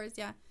 Star Wars,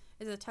 yeah.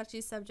 It's a touchy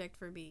subject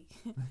for me.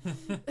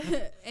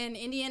 And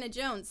Indiana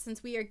Jones,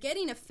 since we are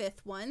getting a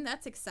 5th one,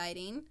 that's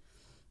exciting.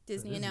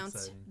 Disney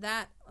announced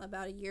that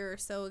about a year or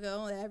so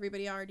ago.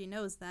 Everybody already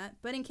knows that.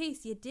 But in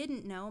case you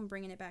didn't know, I'm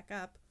bringing it back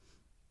up.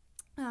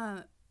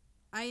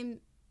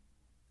 I'm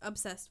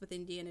obsessed with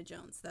Indiana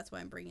Jones. That's why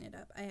I'm bringing it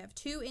up. I have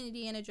 2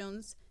 Indiana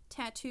Jones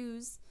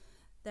tattoos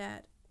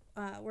that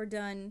were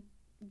done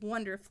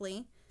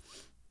wonderfully.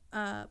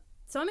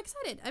 So I'm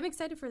excited. I'm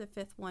excited for the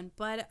 5th one,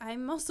 but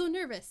I'm also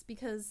nervous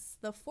because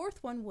the 4th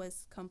one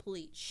was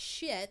complete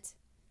shit.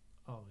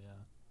 Oh,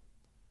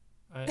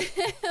 yeah.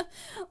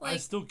 I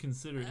still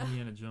consider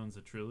Indiana Jones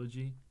a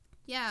trilogy.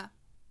 Yeah.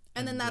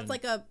 And then that's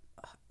like a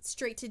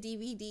straight to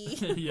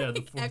DVD. Yeah,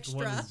 the 4th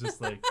one is just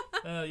like,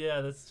 oh,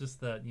 yeah, that's just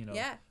that,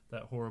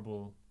 that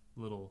horrible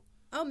little...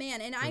 Oh,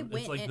 man, and I went...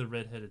 It's like the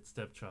redheaded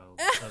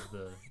stepchild of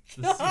the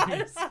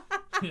series.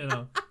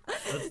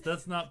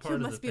 That's not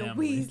part of the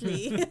family. You must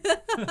be a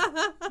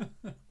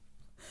Weasley.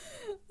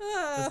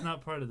 That's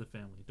not part of the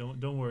family.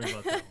 Don't worry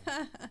about that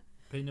one.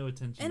 Pay no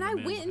attention. And I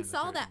went and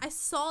saw that. I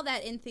saw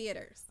that in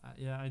theaters.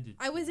 Yeah, I did.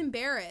 I was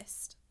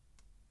embarrassed.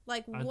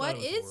 Like, what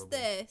is horrible.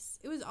 This?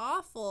 It was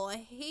awful. I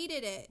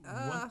hated it.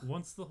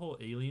 Once the whole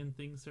alien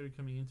thing started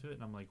coming into it,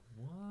 and I'm like,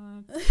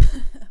 what?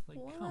 Like,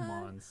 what? Come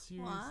on, seriously?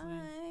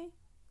 Why?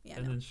 Yeah,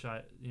 and then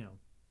Shia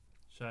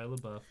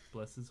LaBeouf,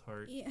 bless his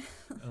heart. Yeah.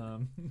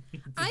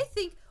 I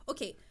think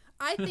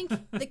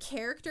the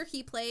character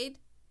he played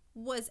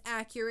was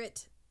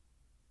accurate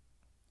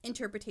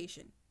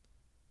interpretation.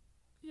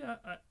 Yeah,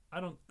 I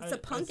don't... It's a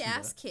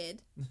punk-ass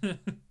kid,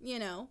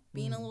 being a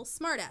little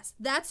smart-ass.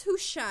 That's who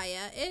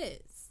Shia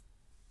is,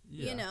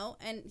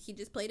 and he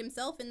just played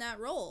himself in that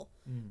role.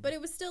 But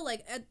it was still,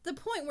 like, at the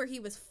point where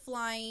he was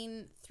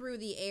flying through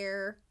the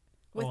air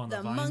with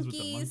the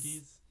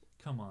monkeys.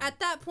 Come on. At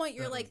that point,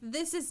 you're like,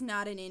 this is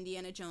not an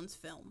Indiana Jones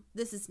film.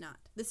 This is not.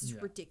 This is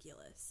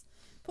ridiculous.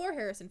 Poor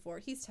Harrison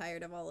Ford. He's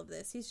tired of all of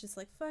this. He's just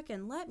like,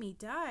 fucking let me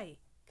die.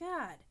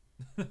 God.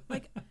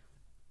 Like,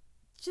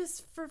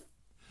 just for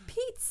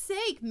Pete's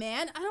sake,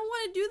 man. I don't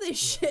want to do this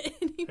shit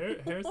anymore.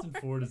 Harrison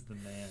Ford is the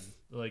man.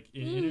 Like,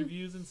 in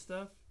interviews and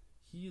stuff,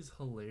 he is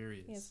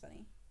hilarious. He is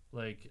funny.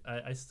 Like,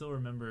 I still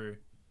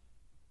remember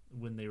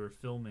when they were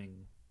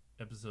filming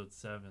Episode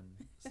 7,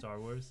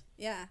 Star Wars.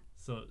 Yeah.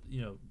 So,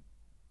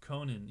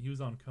 Conan, he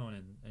was on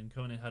Conan, and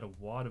Conan had a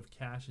wad of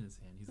cash in his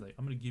hand. He's like,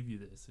 I'm going to give you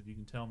this if you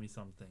can tell me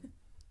something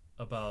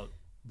about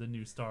the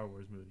new Star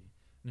Wars movie.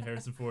 And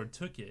Harrison Ford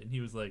took it, and he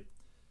was like,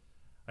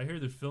 I hear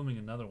they're filming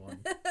another one.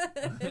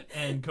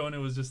 And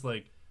Conan was just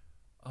like,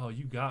 oh,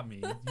 you got me,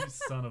 you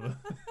son of a...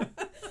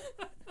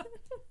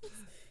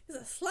 He's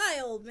a sly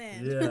old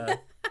man. Yeah.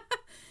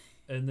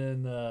 And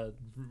then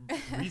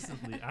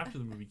recently, after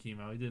the movie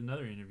came out, he did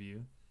another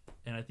interview,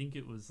 and I think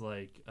it was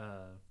like...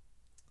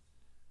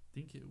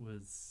 it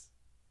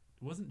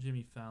wasn't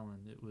Jimmy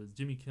Fallon, it was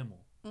Jimmy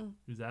Kimmel.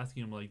 He was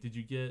asking him, like, did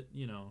you get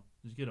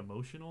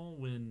emotional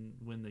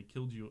when they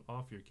killed you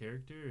off your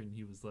character? And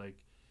he was like,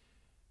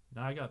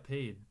 no, I got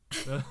paid.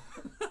 Who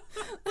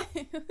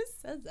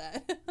says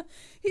that?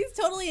 He's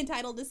totally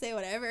entitled to say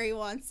whatever he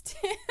wants to.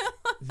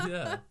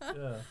 Yeah.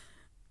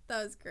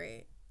 That was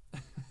great.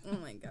 Oh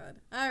my god.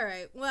 All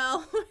right,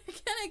 well, we're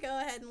gonna go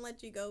ahead and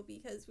let you go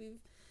because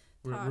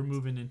we're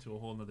moving into a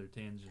whole nother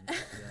tangent.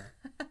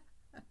 Yeah.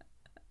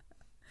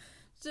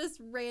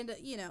 Just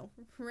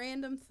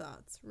random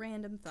thoughts.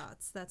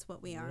 That's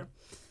what we are.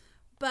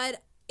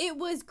 But it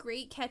was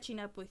great catching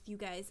up with you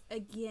guys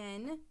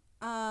again.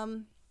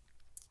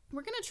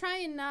 We're going to try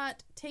and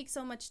not take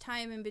so much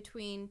time in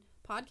between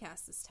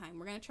podcasts this time.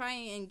 We're going to try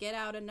and get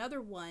out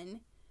another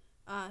one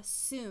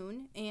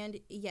soon.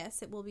 And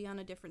yes, it will be on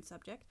a different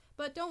subject.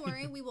 But don't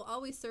worry, we will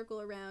always circle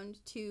around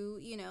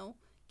to,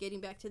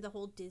 getting back to the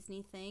whole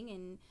Disney thing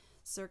and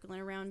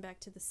circling around back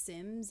to The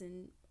Sims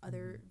and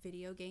other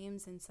video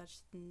games and such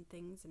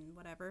things and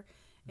whatever.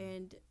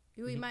 And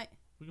we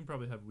can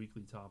probably have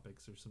weekly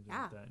topics or something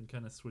like that and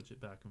kind of switch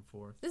it back and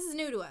forth. This is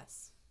new to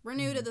us. We're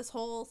new to this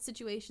whole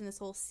situation, this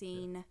whole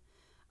scene.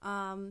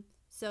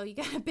 So you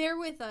gotta bear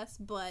with us,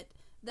 but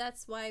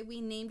that's why we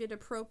named it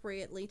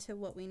appropriately to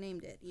what we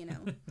named it,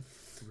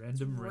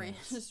 Random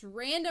rants. Just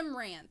random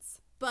rants.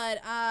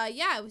 But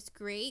it was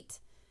great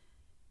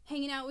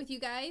hanging out with you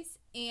guys,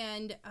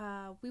 and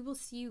we will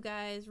see you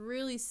guys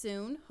really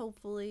soon,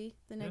 hopefully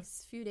the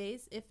next few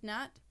days. If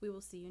not, we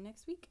will see you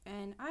next week,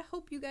 and I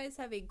hope you guys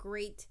have a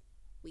great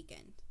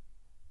weekend.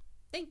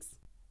 Thanks.